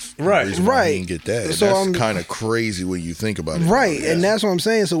politics. Right. The reason why Right. He didn't get that. And So, that's kind of crazy when you think about it. Right, Yeah. and that's what I'm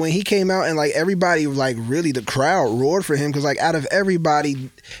saying. So when he came out and like everybody, like really the crowd roared for him, because like out of everybody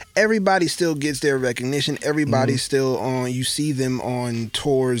still gets their recognition. Everybody's still on. You see them on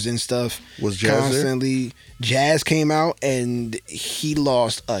tours and stuff. Was Jazz there? constantly? Jazz came out and he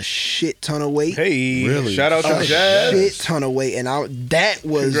lost a shit ton of weight. Hey, Really? shout out to A Jazz. shit ton of weight, and that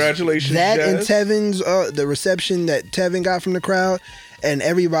was Congratulations, that and Jazz. Tevin's the reception that Tevin got from the crowd, and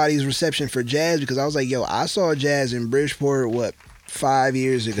everybody's reception for Jazz, because I was like, yo, I saw Jazz in Bridgeport 5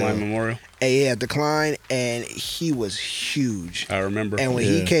 years ago. Klein Memorial. At the Klein, and he was huge. I remember. And when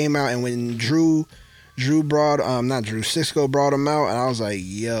he came out, and when Cisco brought him out, and I was like,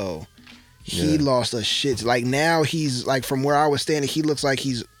 yo, He lost a shit. Like now he's like from where I was standing, he looks like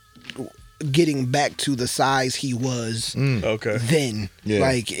he's getting back to the size he was Okay. then. Yeah.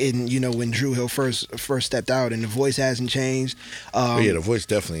 Like in when Drew Hill first stepped out, and the voice hasn't changed. The voice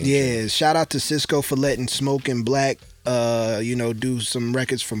definitely. Yeah, shout out to Cisco for letting Smoking Black do some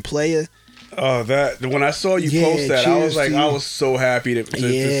records from Playa. Oh, that when I saw you post that, I was like, I was so happy to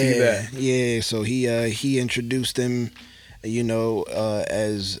see that. Yeah, so he introduced them,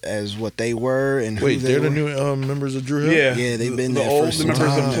 as what they were and who Wait, they they're were. the new members of Drew Hill? Yeah, They've been the there old for some members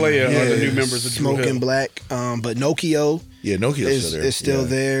time. of Playa are the Yeah. new members of Drew Smoking Hill. Black, but Nokio Yeah, Nokia's still there. is still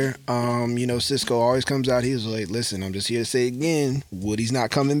there. Cisco always comes out. He's like, "Listen, I'm just here to say again, Woody's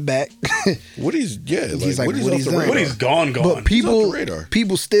not coming back." Woody's, He's like, Woody's Woody's off the done. radar. Woody's gone. But He's off people, the radar.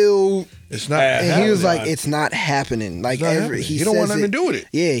 people still. It's not. And he was like, happening. "It's not happening." Like It's not every happening. he He don't want says nothing to do with it.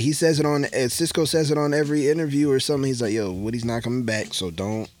 Yeah, he says it on. Cisco says it on every interview or something. He's like, "Yo, Woody's not coming back, so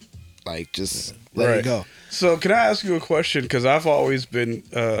don't just let it go." So, can I ask you a question? Because I've always been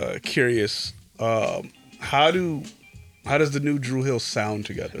curious. How does the new Drew Hill sound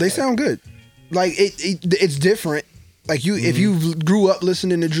together? They sound good. Like it's different. Like if you grew up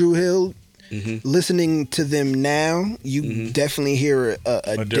listening to Drew Hill, listening to them now, you definitely hear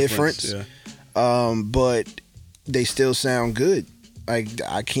a difference. Yeah. But they still sound good. Like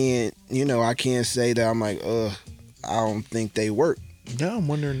I can't say that I'm like, I don't think they work. Now I'm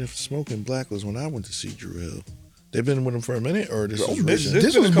wondering if Smoking Black was when I went to see Drew Hill. They've been with him for a minute, or this was recent?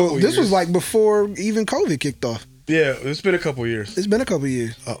 It's been a couple This was years. like before even COVID kicked off. Yeah, it's been a couple years. It's been a couple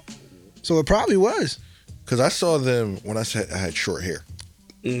years. Oh. So it probably was. Because I saw them when I said I had short hair.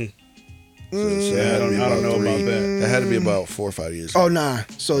 Mm. So it Yeah, had I to don't be know about three- that. That had to be about 4 or 5 years. Oh nah.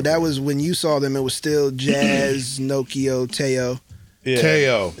 So that was when you saw them. It was still Jazz, Nokio, Teo. Yeah.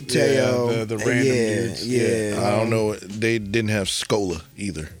 Teo. Yeah, the random dudes. Yeah. I don't know. They didn't have Scola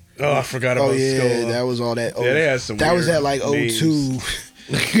either. Oh, I forgot about Oh yeah, Scola. that was all that. Yeah, they had some That was weird at like names. 02.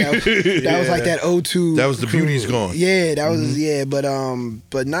 that was like that 02. That was the Beauty's Gone. Yeah, that was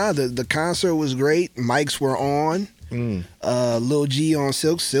but nah, the concert was great. Mics were on. Lil G on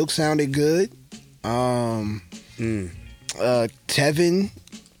Silk. Silk sounded good. Tevin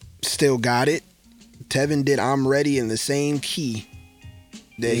still got it. Tevin did I'm Ready in the same key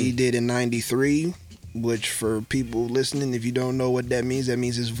that he did in 93, which for people listening, if you don't know what that means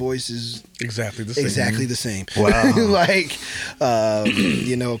his voice is Exactly the same. exactly the same. Wow. Like,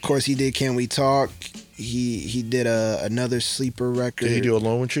 of course he did Can We Talk? He did another sleeper record. Did he do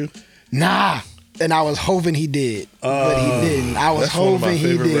Alone With You? Nah. And I was hoping he did, but he didn't. I was That's one of my hoping he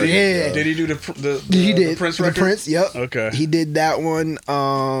favorite did. records, Yeah, though. Did he do the he did Prince the record? Prince. Yep. Okay. He did that one.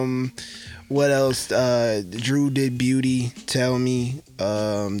 What else? Drew did Beauty. Tell Me.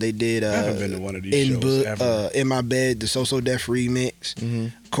 They did. I haven't been to one of these shows ever. In My Bed, the So Def remix.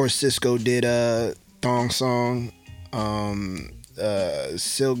 Of course, Cisco did Thong Song.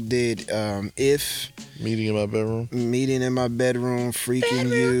 Silk did If. Meeting in My Bedroom. Meeting in My Bedroom, Freaking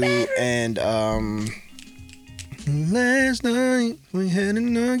You, and Last Night We Had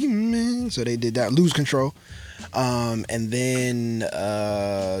an Argument. So they did that. Lose Control. And then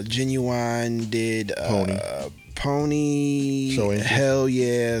Genuine did Pony. So Angel. Hell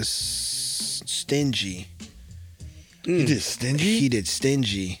Yeah, Stingy. He did Stingy? He did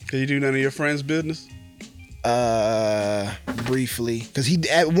Stingy. Did you do none of your friends' business? Briefly, because he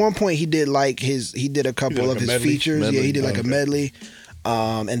at one point he did a couple like of a his medley? features. Yeah, he did like a Okay. medley.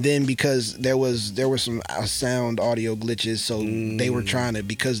 And then because there were some sound audio glitches, so they were trying to,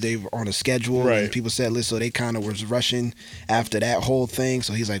 because they were on a schedule, Right. and people said, listen, so they kind of was rushing after that whole thing.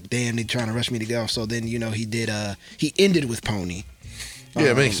 So he's like, damn, they trying to rush me to go. So then he did he ended with Pony.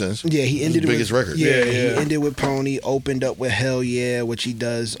 Yeah, it makes sense. Yeah, he It's ended the biggest with, record. Yeah, Yeah. he ended with Pony, opened up with Hell Yeah, which he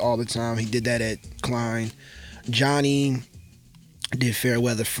does all the time. He did that at Klein. Johnny did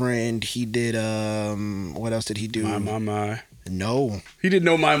Fairweather Friend. He did what else did he do? My. No. He didn't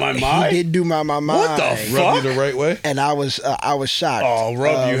know my. He did do My. What the fuck? Rub You the Right Way? And I was shocked. Oh,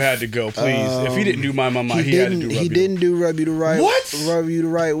 Rub, you had to go, please. If he didn't do my, he had to do Rub He You. didn't do Rub You the Right. What? Rub You the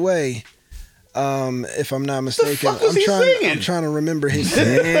Right Way. If I'm not mistaken, fuck was he singing? I'm trying to remember his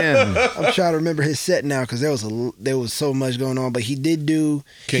set. Damn. I'm trying to remember his set now because there was so much going on. But he did do.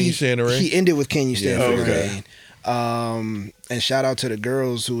 Can You Stand in the Rain? He ended with Can You Stand Yeah, in the okay. Rain. And shout out to the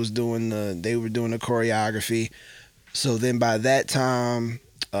girls who was doing they were doing the choreography. So then by that time,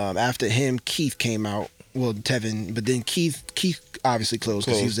 after him, Keith came out. Well, Tevin, but then Keith obviously closed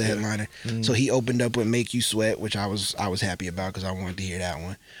because he was the Closed, headliner. So he opened up with Make You Sweat, which I was happy about because I wanted to hear that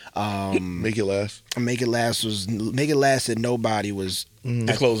one. Make It Last. Make It Last and Nobody was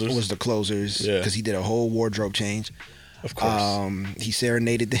The closers. was the closers Yeah. because he did a whole wardrobe change. Of course. He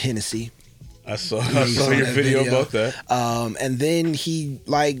serenaded the Hennessy. I saw your video about that. And then he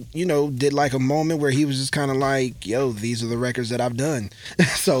did like a moment where he was just kind of like, yo, these are the records that I've done.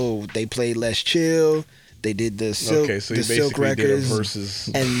 So they played Let's Chill. They did the Silk, so the Silk records, did a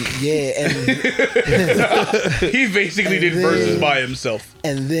verses. and he basically did verses by himself.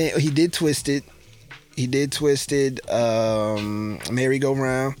 And then he did Twisted. Merry Go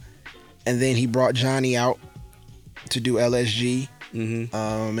Round, and then he brought Johnny out to do LSG. And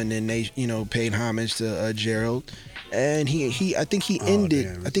then they paid homage to Gerald, and he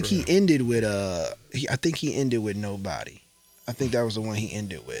ended with Nobody. I think that was the one he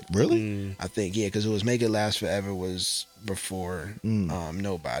ended with. Really? I think, yeah, because it was Make It Last Forever was before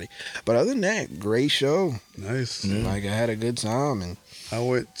Nobody. But other than that, great show. Nice. Like, I had a good time. And I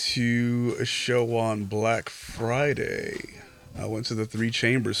went to a show on Black Friday. I went to the 3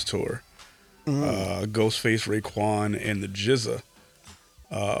 Chambers tour. Ghostface, Raekwon, and the GZA.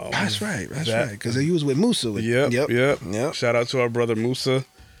 That's right. Because he was with Musa. Yep. Shout out to our brother Musa.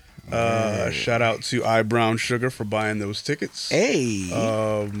 Shout out to I Brown Sugar for buying those tickets. Hey.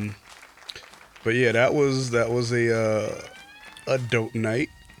 But yeah, that was a dope night.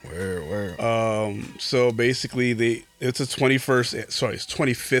 Where? So basically, it's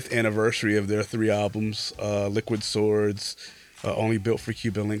 25th anniversary of their 3 albums, Liquid Swords, Only Built for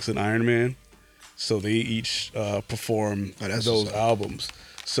Cuban Links, and Iron Man. So they each perform those albums.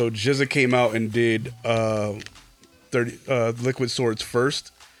 So GZA came out and did Liquid Swords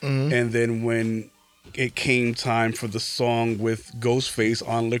first. And then when it came time for the song with Ghostface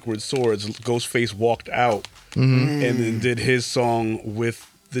on Liquid Swords, Ghostface walked out and then did his song with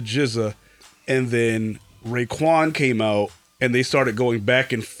the GZA. And then Raekwon came out and they started going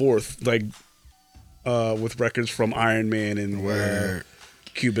back and forth with records from Iron Man and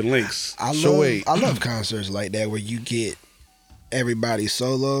Cuban Links. I love concerts like that where you get everybody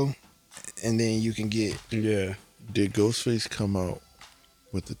solo and then you can get... Yeah. Did Ghostface come out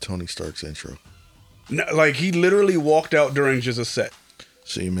with the Tony Stark's intro? No, like, he literally walked out during GZA's set.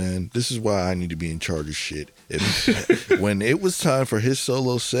 See, man, this is why I need to be in charge of shit. When it was time for his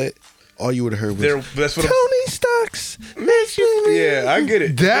solo set, all you would have heard was Tony Stark's. Yeah, I get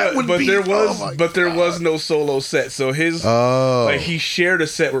it. There was no solo set. So he shared a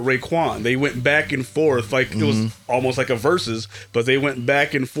set with Raekwon. They went back and forth, like it was almost like a versus, but they went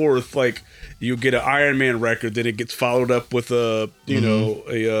back and forth. Like, you get an Iron Man record, then it gets followed up with a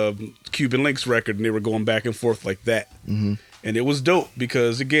Cuban Links record, and they were going back and forth like that. And it was dope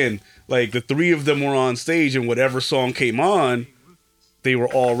because, again, like, the 3 of them were on stage, and whatever song came on, they were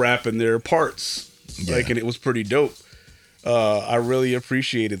all rapping their parts. And it was pretty dope. I really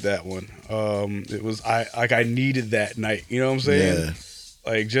appreciated that one. It was I needed that night. You know what I'm saying? Yeah.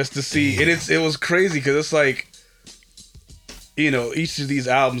 Like, just to see, and it was crazy because it's like, each of these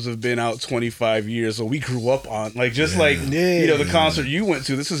albums have been out 25 years, so we grew up on, the concert you went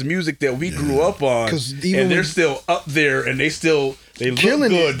to. This is music that we grew up on, and they're still up there, and they look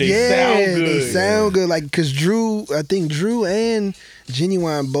good. They sound good. Like, because I think Drew and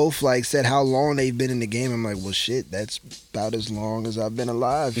Genuine both said how long they've been in the game. I'm like, well, shit, that's about as long as I've been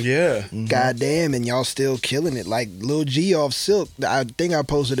alive. Yeah. Goddamn, and y'all still killing it. Like Lil G off Silk, I think I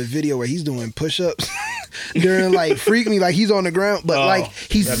posted a video where he's doing push-ups during Freak Me, like he's on the ground, but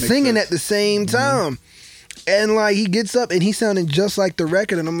he's singing at the same time. And he gets up and he's sounding just like the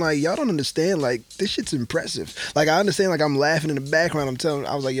record, and I'm like, y'all don't understand, this shit's impressive. I understand, I'm laughing in the background,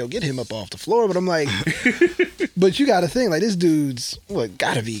 I was like, yo, get him up off the floor, but I'm like, but you gotta think, this dude's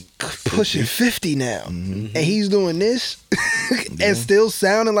gotta be pushing 50 now, and he's doing this and still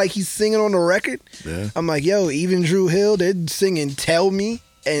sounding like he's singing on the record. I'm like, yo, even Drew Hill, they're singing Tell Me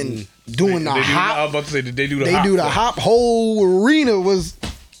and doing the hop. I was about to say, did they do the hop? They do the hop. Whole arena was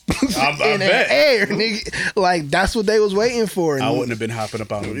I in the bet. air, nigga. That's what they was waiting for. And I wouldn't have been hopping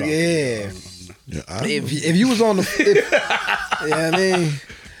up on the if you was on I mean,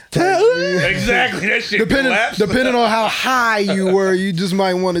 exactly, that shit depending on how high you were, you just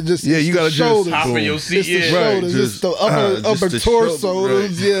might want to just you gotta just hop in your seat. Just the shoulders, just the upper torso.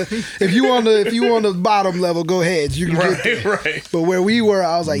 Yeah, if you on the bottom level, go ahead. You can get there. Right. But where we were,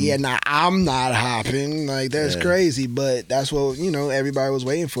 I was like, I'm not hopping. That's crazy. But that's what everybody was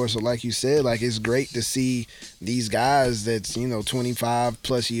waiting for. So like you said, it's great to see these guys that's 25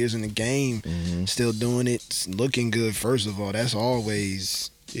 plus years in the game still doing it, looking good. First of all, that's always.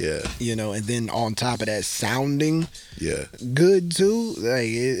 Yeah. And then on top of that, sounding good too.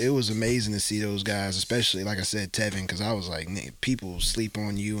 It was amazing to see those guys, especially, like I said, Tevin, because I was like, people sleep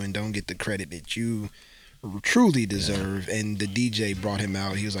on you and don't get the credit that you truly deserve. And the DJ brought him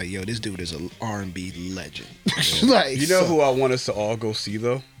out. He was like, yo, this dude is an R&B legend. Who I want us to all go see,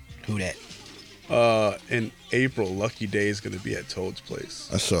 though? Who that? in April, Lucky Day is going to be at Toad's place.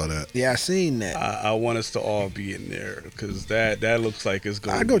 I saw that. Yeah, I seen that. I want us to all be in there because that looks like it's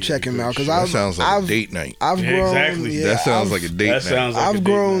going. I go check him out because That sounds like a date night. I've Yeah, grown. exactly. Yeah, That sounds like a date night. Sounds like a I've date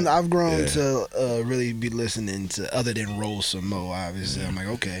grown. night. I've grown Yeah. to really be listening to other than Roll Some Mo. Obviously, I'm like,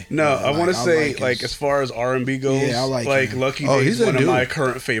 okay. No, I want to I say like like his- as far as R&B goes, Yeah, I like him. Lucky Oh, Day he's is a one of dude. my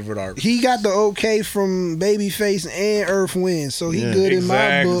current favorite artists. He got the okay from Babyface and Earth Wind, so he Yeah. good in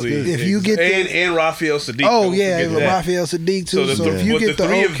my book. If you get the and Raphael Sadiq. oh don't yeah, forget that. Raphael Sadiq too. So, So, the, if you with get the the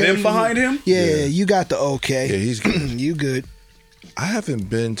three okay of them from- behind him, yeah, you got the okay. Yeah, he's good. You good. I haven't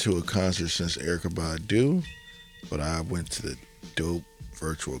been to a concert since Erykah Badu, but I went to the dope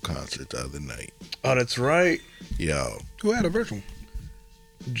virtual concert the other night. oh, that's right, Yo, Who had a virtual?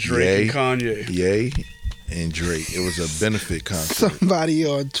 Drake Yay. and Kanye. Ye and Drake. It was a benefit concert. Somebody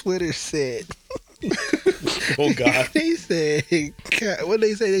on Twitter said. Oh God, They said, what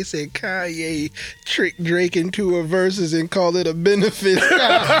they say? They said Kanye tricked Drake into a verses and called it a benefit.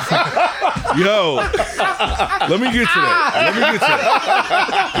 Yo, let me get to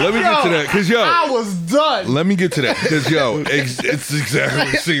that. Let me get to that. Cause yo, I was done. let me get to that. Cause yo, it's exactly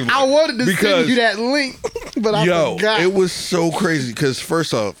what it seemed like. I wanted to Because- send you that link, but I Yo, forgot. it was so crazy because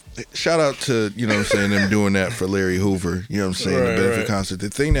first off, shout out to, you know what I'm saying, them doing that for Larry Hoover, you know what I'm saying, Right, the benefit right. concert. The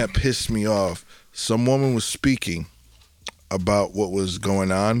thing that pissed me off, some woman was speaking about what was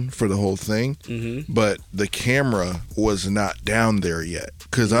going on for the whole thing, but the camera was not down there yet.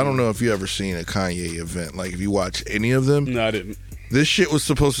 Because I don't know if you ever seen a Kanye event. Like, if you watch any of them, no, I didn't. this shit was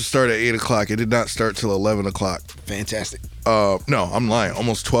supposed to start at 8 o'clock. It did not start till 11 o'clock. Fantastic. No, I'm lying.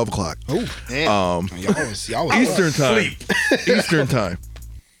 Almost 12 o'clock. Oh, damn. Y'all was Eastern time. Eastern time.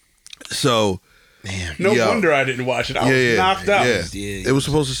 So, Damn. No Yo. wonder I didn't watch it. I was knocked out. Yeah. It was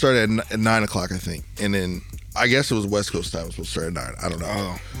supposed to start at 9 o'clock, I think. And then I guess it was West Coast time. It was supposed to start at 9. I don't know.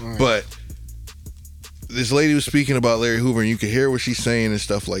 Oh, all right. But this lady was speaking about Larry Hoover, and you could hear what she's saying and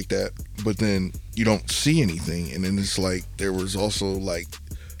stuff like that. But then you don't see anything. And then it's like there was also like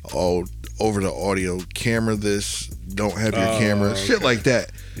all over the audio, camera this, don't have your camera, shit like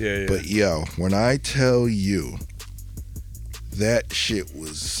that. Yeah. But yo, when I tell you that shit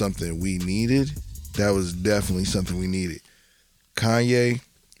was something we needed, that was definitely something we needed. Kanye,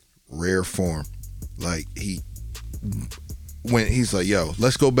 rare form. Like he's like, yo,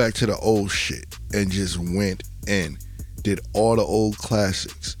 let's go back to the old shit, and just went and did all the old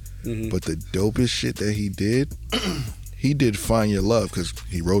classics. But the dopest shit that he did, he did Find Your Love, because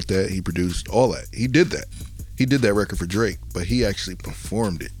he wrote that, he produced all that. He did that. He did that record for Drake, but he actually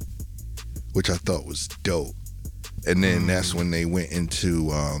performed it, which I thought was dope. And then that's when they went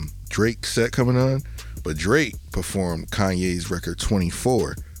into Drake's set coming on. But Drake performed Kanye's record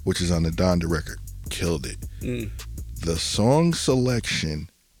 24, which is on the Donda record. Killed it. The song selection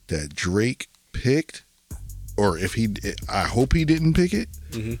that Drake picked, or if he, I hope he didn't pick it.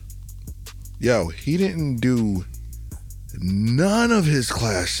 Yo, he didn't do none of his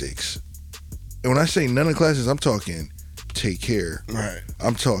classics. And when I say none of the classics, I'm talking Take Care. Right.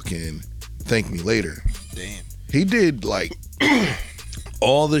 I'm talking Thank Me Later. Damn. He did like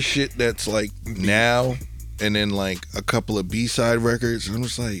all the shit that's like now, and then like a couple of B-side records. And I'm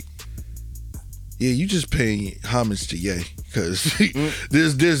just like, yeah, you just paying homage to Ye, because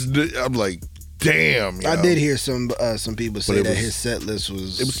this I'm like, damn. I yo. did hear some people say it that was- his set list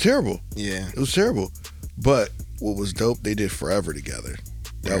was. It was terrible. Yeah. It was terrible. But what was dope, they did Forever together.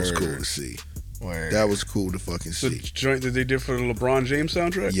 That was cool to see. Word. That was cool to fucking The see. joint that they did for the LeBron James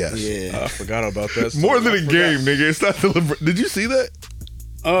soundtrack. Yes. Yeah. I forgot about that. More than I a forgot. game, nigga. It's not the LeBron. Did you see that?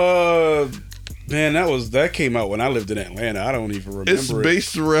 Man, that came out when I lived in Atlanta. I don't even remember. It's it.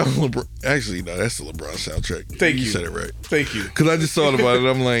 based around LeBron. Actually, no, that's the LeBron soundtrack. Thank you. You said it right. Thank you. Because I just thought about it.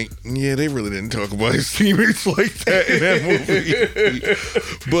 I'm like, yeah, they really didn't talk about his teammates like that in that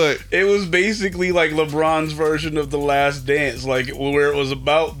movie. But It was basically like LeBron's version of The Last Dance, like where it was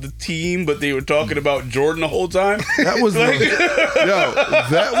about the team, but they were talking about Jordan the whole time. that was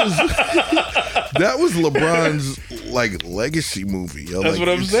that was LeBron's like legacy movie. Yo. That's Like, what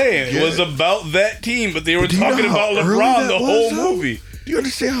I'm it's- saying. yeah. It was about that team, but they were Do you know talking how about early LeBron that the was, whole though? movie. Do you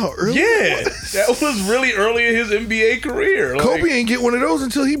understand how early? Yeah, it was? that was really early in his NBA career. Like, Kobe ain't get one of those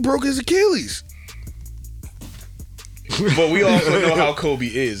until he broke his Achilles. but we also know how Kobe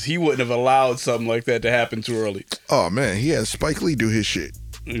is. He wouldn't have allowed something like that to happen too early. Oh man, he had Spike Lee do his shit.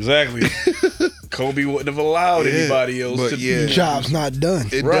 Exactly. Kobe wouldn't have allowed Yeah, anybody else but to yeah. Job's not done.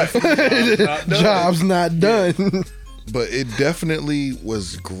 It Right. definitely, Not done. Job's not done. but it definitely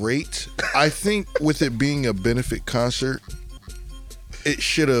was great. I think with it being a benefit concert, it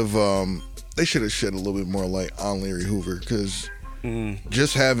should have they should have shed a little bit more light on Larry Hoover, because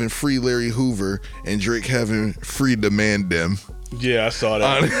just having free Larry Hoover and Drake having free Demand Dem. Yeah, I saw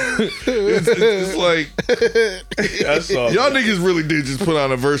that. It's like I saw y'all that. niggas really did just put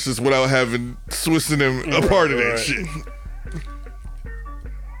on a versus without having Swiss and them a part of that shit.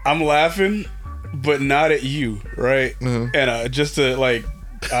 I'm laughing, but not at you, right? And just to like,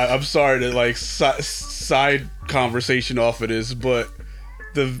 I'm sorry to like side conversation off of this, but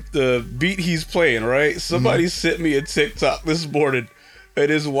the beat he's playing, right? Somebody sent me a TikTok this morning, and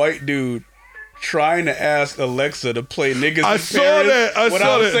this white dude trying to ask Alexa to play niggas. I in saw Paris. that. I when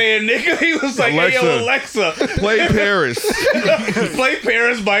saw I was that. saying nigga, he was like, "Hey yo, Alexa, Play Paris." play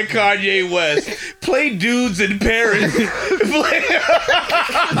Paris by Kanye West. Play Dudes in Paris. They're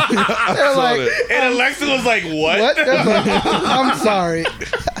like, And Alexa was like, "What?" I'm sorry.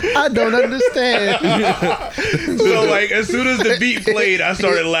 I don't understand. So like, as soon as the beat played, I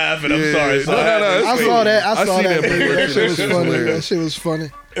started laughing. I'm sorry. So I saw that. I saw seen that. that video. That shit was That shit was funny. hilarious. That shit was funny.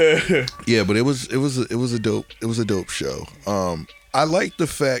 Yeah, but it was a dope show. I like the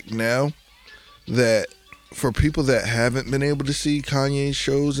fact now that for people that haven't been able to see Kanye's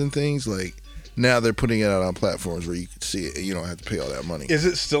shows and things, like now they're putting it out on platforms where you can see it and you don't have to pay all that money. Is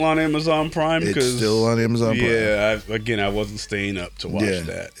it still on Amazon Prime? It's still on Amazon Prime. Yeah, I wasn't staying up to watch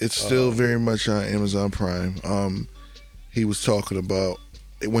that. It's still very much on Amazon Prime. He was talking about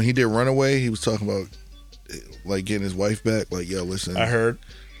when he did Runaway, he was talking about like getting his wife back. Like, yo, listen, I heard,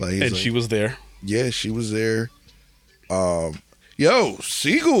 like, and she was there. Yeah, she was there. Yo,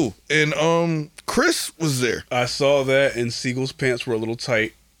 Siegel and Chris was there. I saw that, and Siegel's pants were a little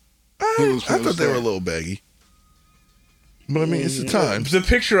tight. I thought they were a little baggy. But I mean, it's the times. The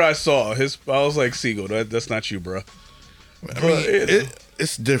picture I saw, I was like, Siegel, that's not you, bro. I mean,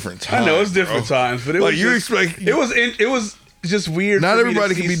 it's different times. I know it's different times, but it like was you just, expect. it was just weird. Not for me to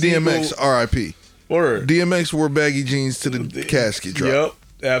everybody can be see DMX. Siegel- R.I.P. Word. DMX wore baggy jeans to the casket drop.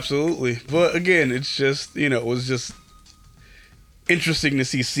 Yep, absolutely. But again, it's just it was just interesting to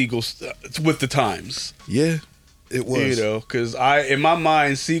see Siegel with the times. Yeah, it was. Because in my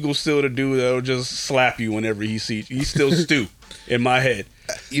mind, Siegel's still the dude that'll just slap you whenever he sees you. He's still Stu in my head.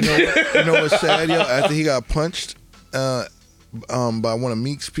 You know what's sad, yo? After he got punched by one of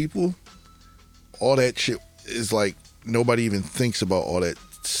Meek's people, all that shit is like nobody even thinks about all that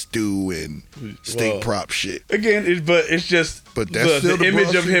stew and steak prop shit. Again, it's just But that's still the the image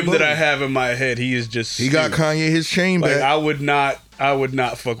Broad of him Street that I Bully. have in my head. He is just He got Stu. Kanye his chain Like back. I would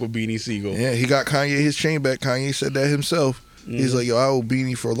not fuck with Beanie Siegel. Yeah, he got Kanye his chain back. Kanye said that himself. He's like, yo, I owe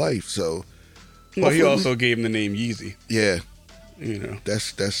Beanie for life. So, Well, he also gave him the name Yeezy. yeah, You know,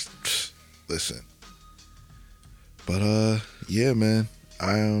 that's listen. But yeah, man.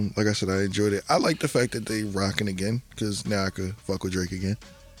 I like I said, I enjoyed it. I like the fact that they rocking again because now I could fuck with Drake again.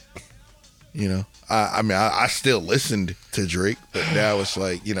 You know, I mean, I still listened to Drake, but now it's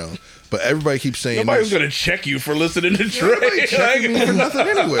like, but everybody keeps saying nobody's this. gonna check you for listening to Nobody Drake. checking me for nothing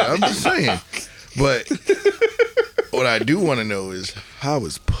anyway. I'm just saying. But what I do want to know is how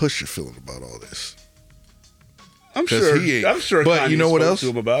is Pusha feeling about all this? I'm 'Cause sure. he ain't. I'm sure. But Kanye you know what spoke else? to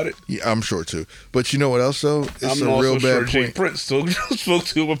him about it. Yeah, I'm sure too. But you know what else though? It's I'm a also real sure bad Jay point. Prince still spoke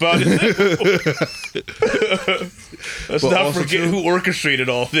to him about it. Let's But not also, forget too, who orchestrated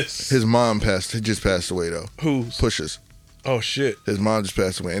all this. His mom just passed away though. Who's? Pusha's. Oh shit. His mom just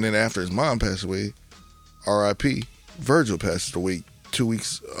passed away, and then after his mom passed away, R.I.P. Virgil passed away 2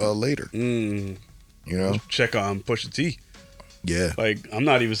 weeks later. You know? Check on Pusha T. Yeah. Like I'm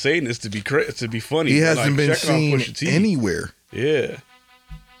not even saying this to be funny. He but, hasn't like, been check on seen Pusha T. anywhere. Yeah.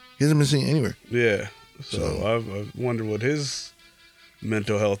 He hasn't been seen anywhere. Yeah. So I wonder what his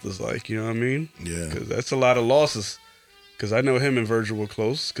mental health is like. You know what I mean? Yeah. Because that's a lot of losses. Because I know him and Virgil were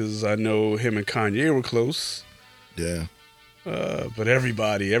close. Because I know him and Kanye were close. Yeah. But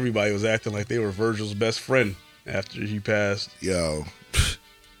everybody was acting like they were Virgil's best friend after he passed. Yo.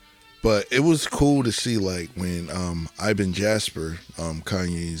 But it was cool to see, like, when Ivan Jasper,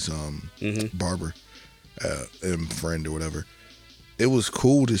 Kanye's barber and friend or whatever, it was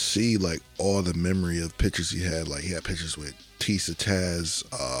cool to see, like, all the memory of pictures he had. Like, he had pictures with Tisa Taz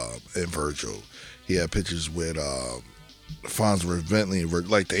and Virgil. He had pictures with Farnsworth Bentley and Virgil.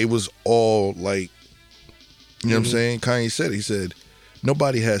 Like, it was all, like, you know what I'm saying? Kanye he said,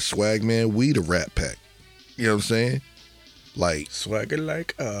 nobody has swag, man. We the Rat Pack. You know what I'm saying? Like Swagger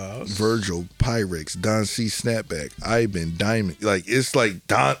like us. Virgil, Pyrex, Don C Snapback, Ivan, Diamond. Like, it's like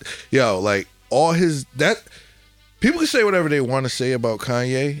like all his that people can say whatever they want to say about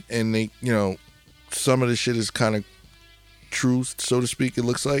Kanye, and they, some of the shit is kind of true, so to speak, it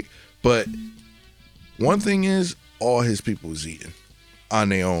looks like. But one thing is, all his people was eating on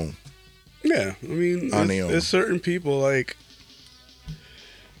their own. Yeah, I mean, On their own. there's certain people like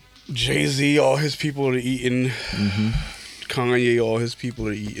Jay-Z, all his people are eating. Kanye, all his people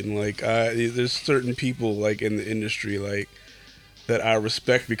are eating. Like, there's certain people like in the industry like that I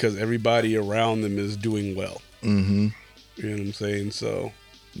respect because everybody around them is doing well. Mm-hmm. You know what I'm saying? So,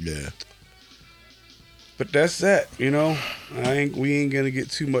 Yeah. but that's that. You know, we ain't gonna get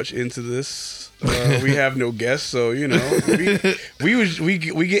too much into this. We have no guests, so you know, we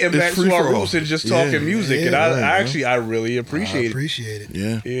getting back to our roots and just talking music, and I really appreciate it. Appreciate it.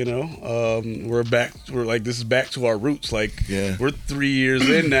 Yeah. You know, we're back. We're like, this is back to our roots. Like, we're 3 years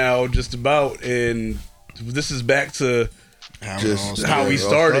in now, just about, and this is back to Just how we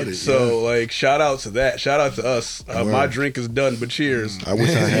started. So, yeah. like, shout out to that. Shout out to us. My drink is done, but cheers. I wish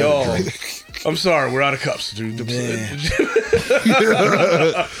I had y'all. a drink. I'm sorry, we're out of cups, dude. Where's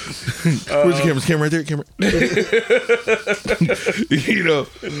the camera? Camera right there. Camera. You know.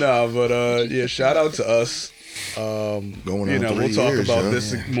 Nah, but yeah, shout out to us. Going on you know, 3 we'll talk years, about yo.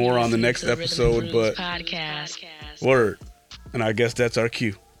 this more on the next episode, but word. And I guess that's our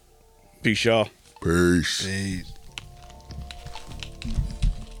cue. Peace, y'all. Peace. Hey.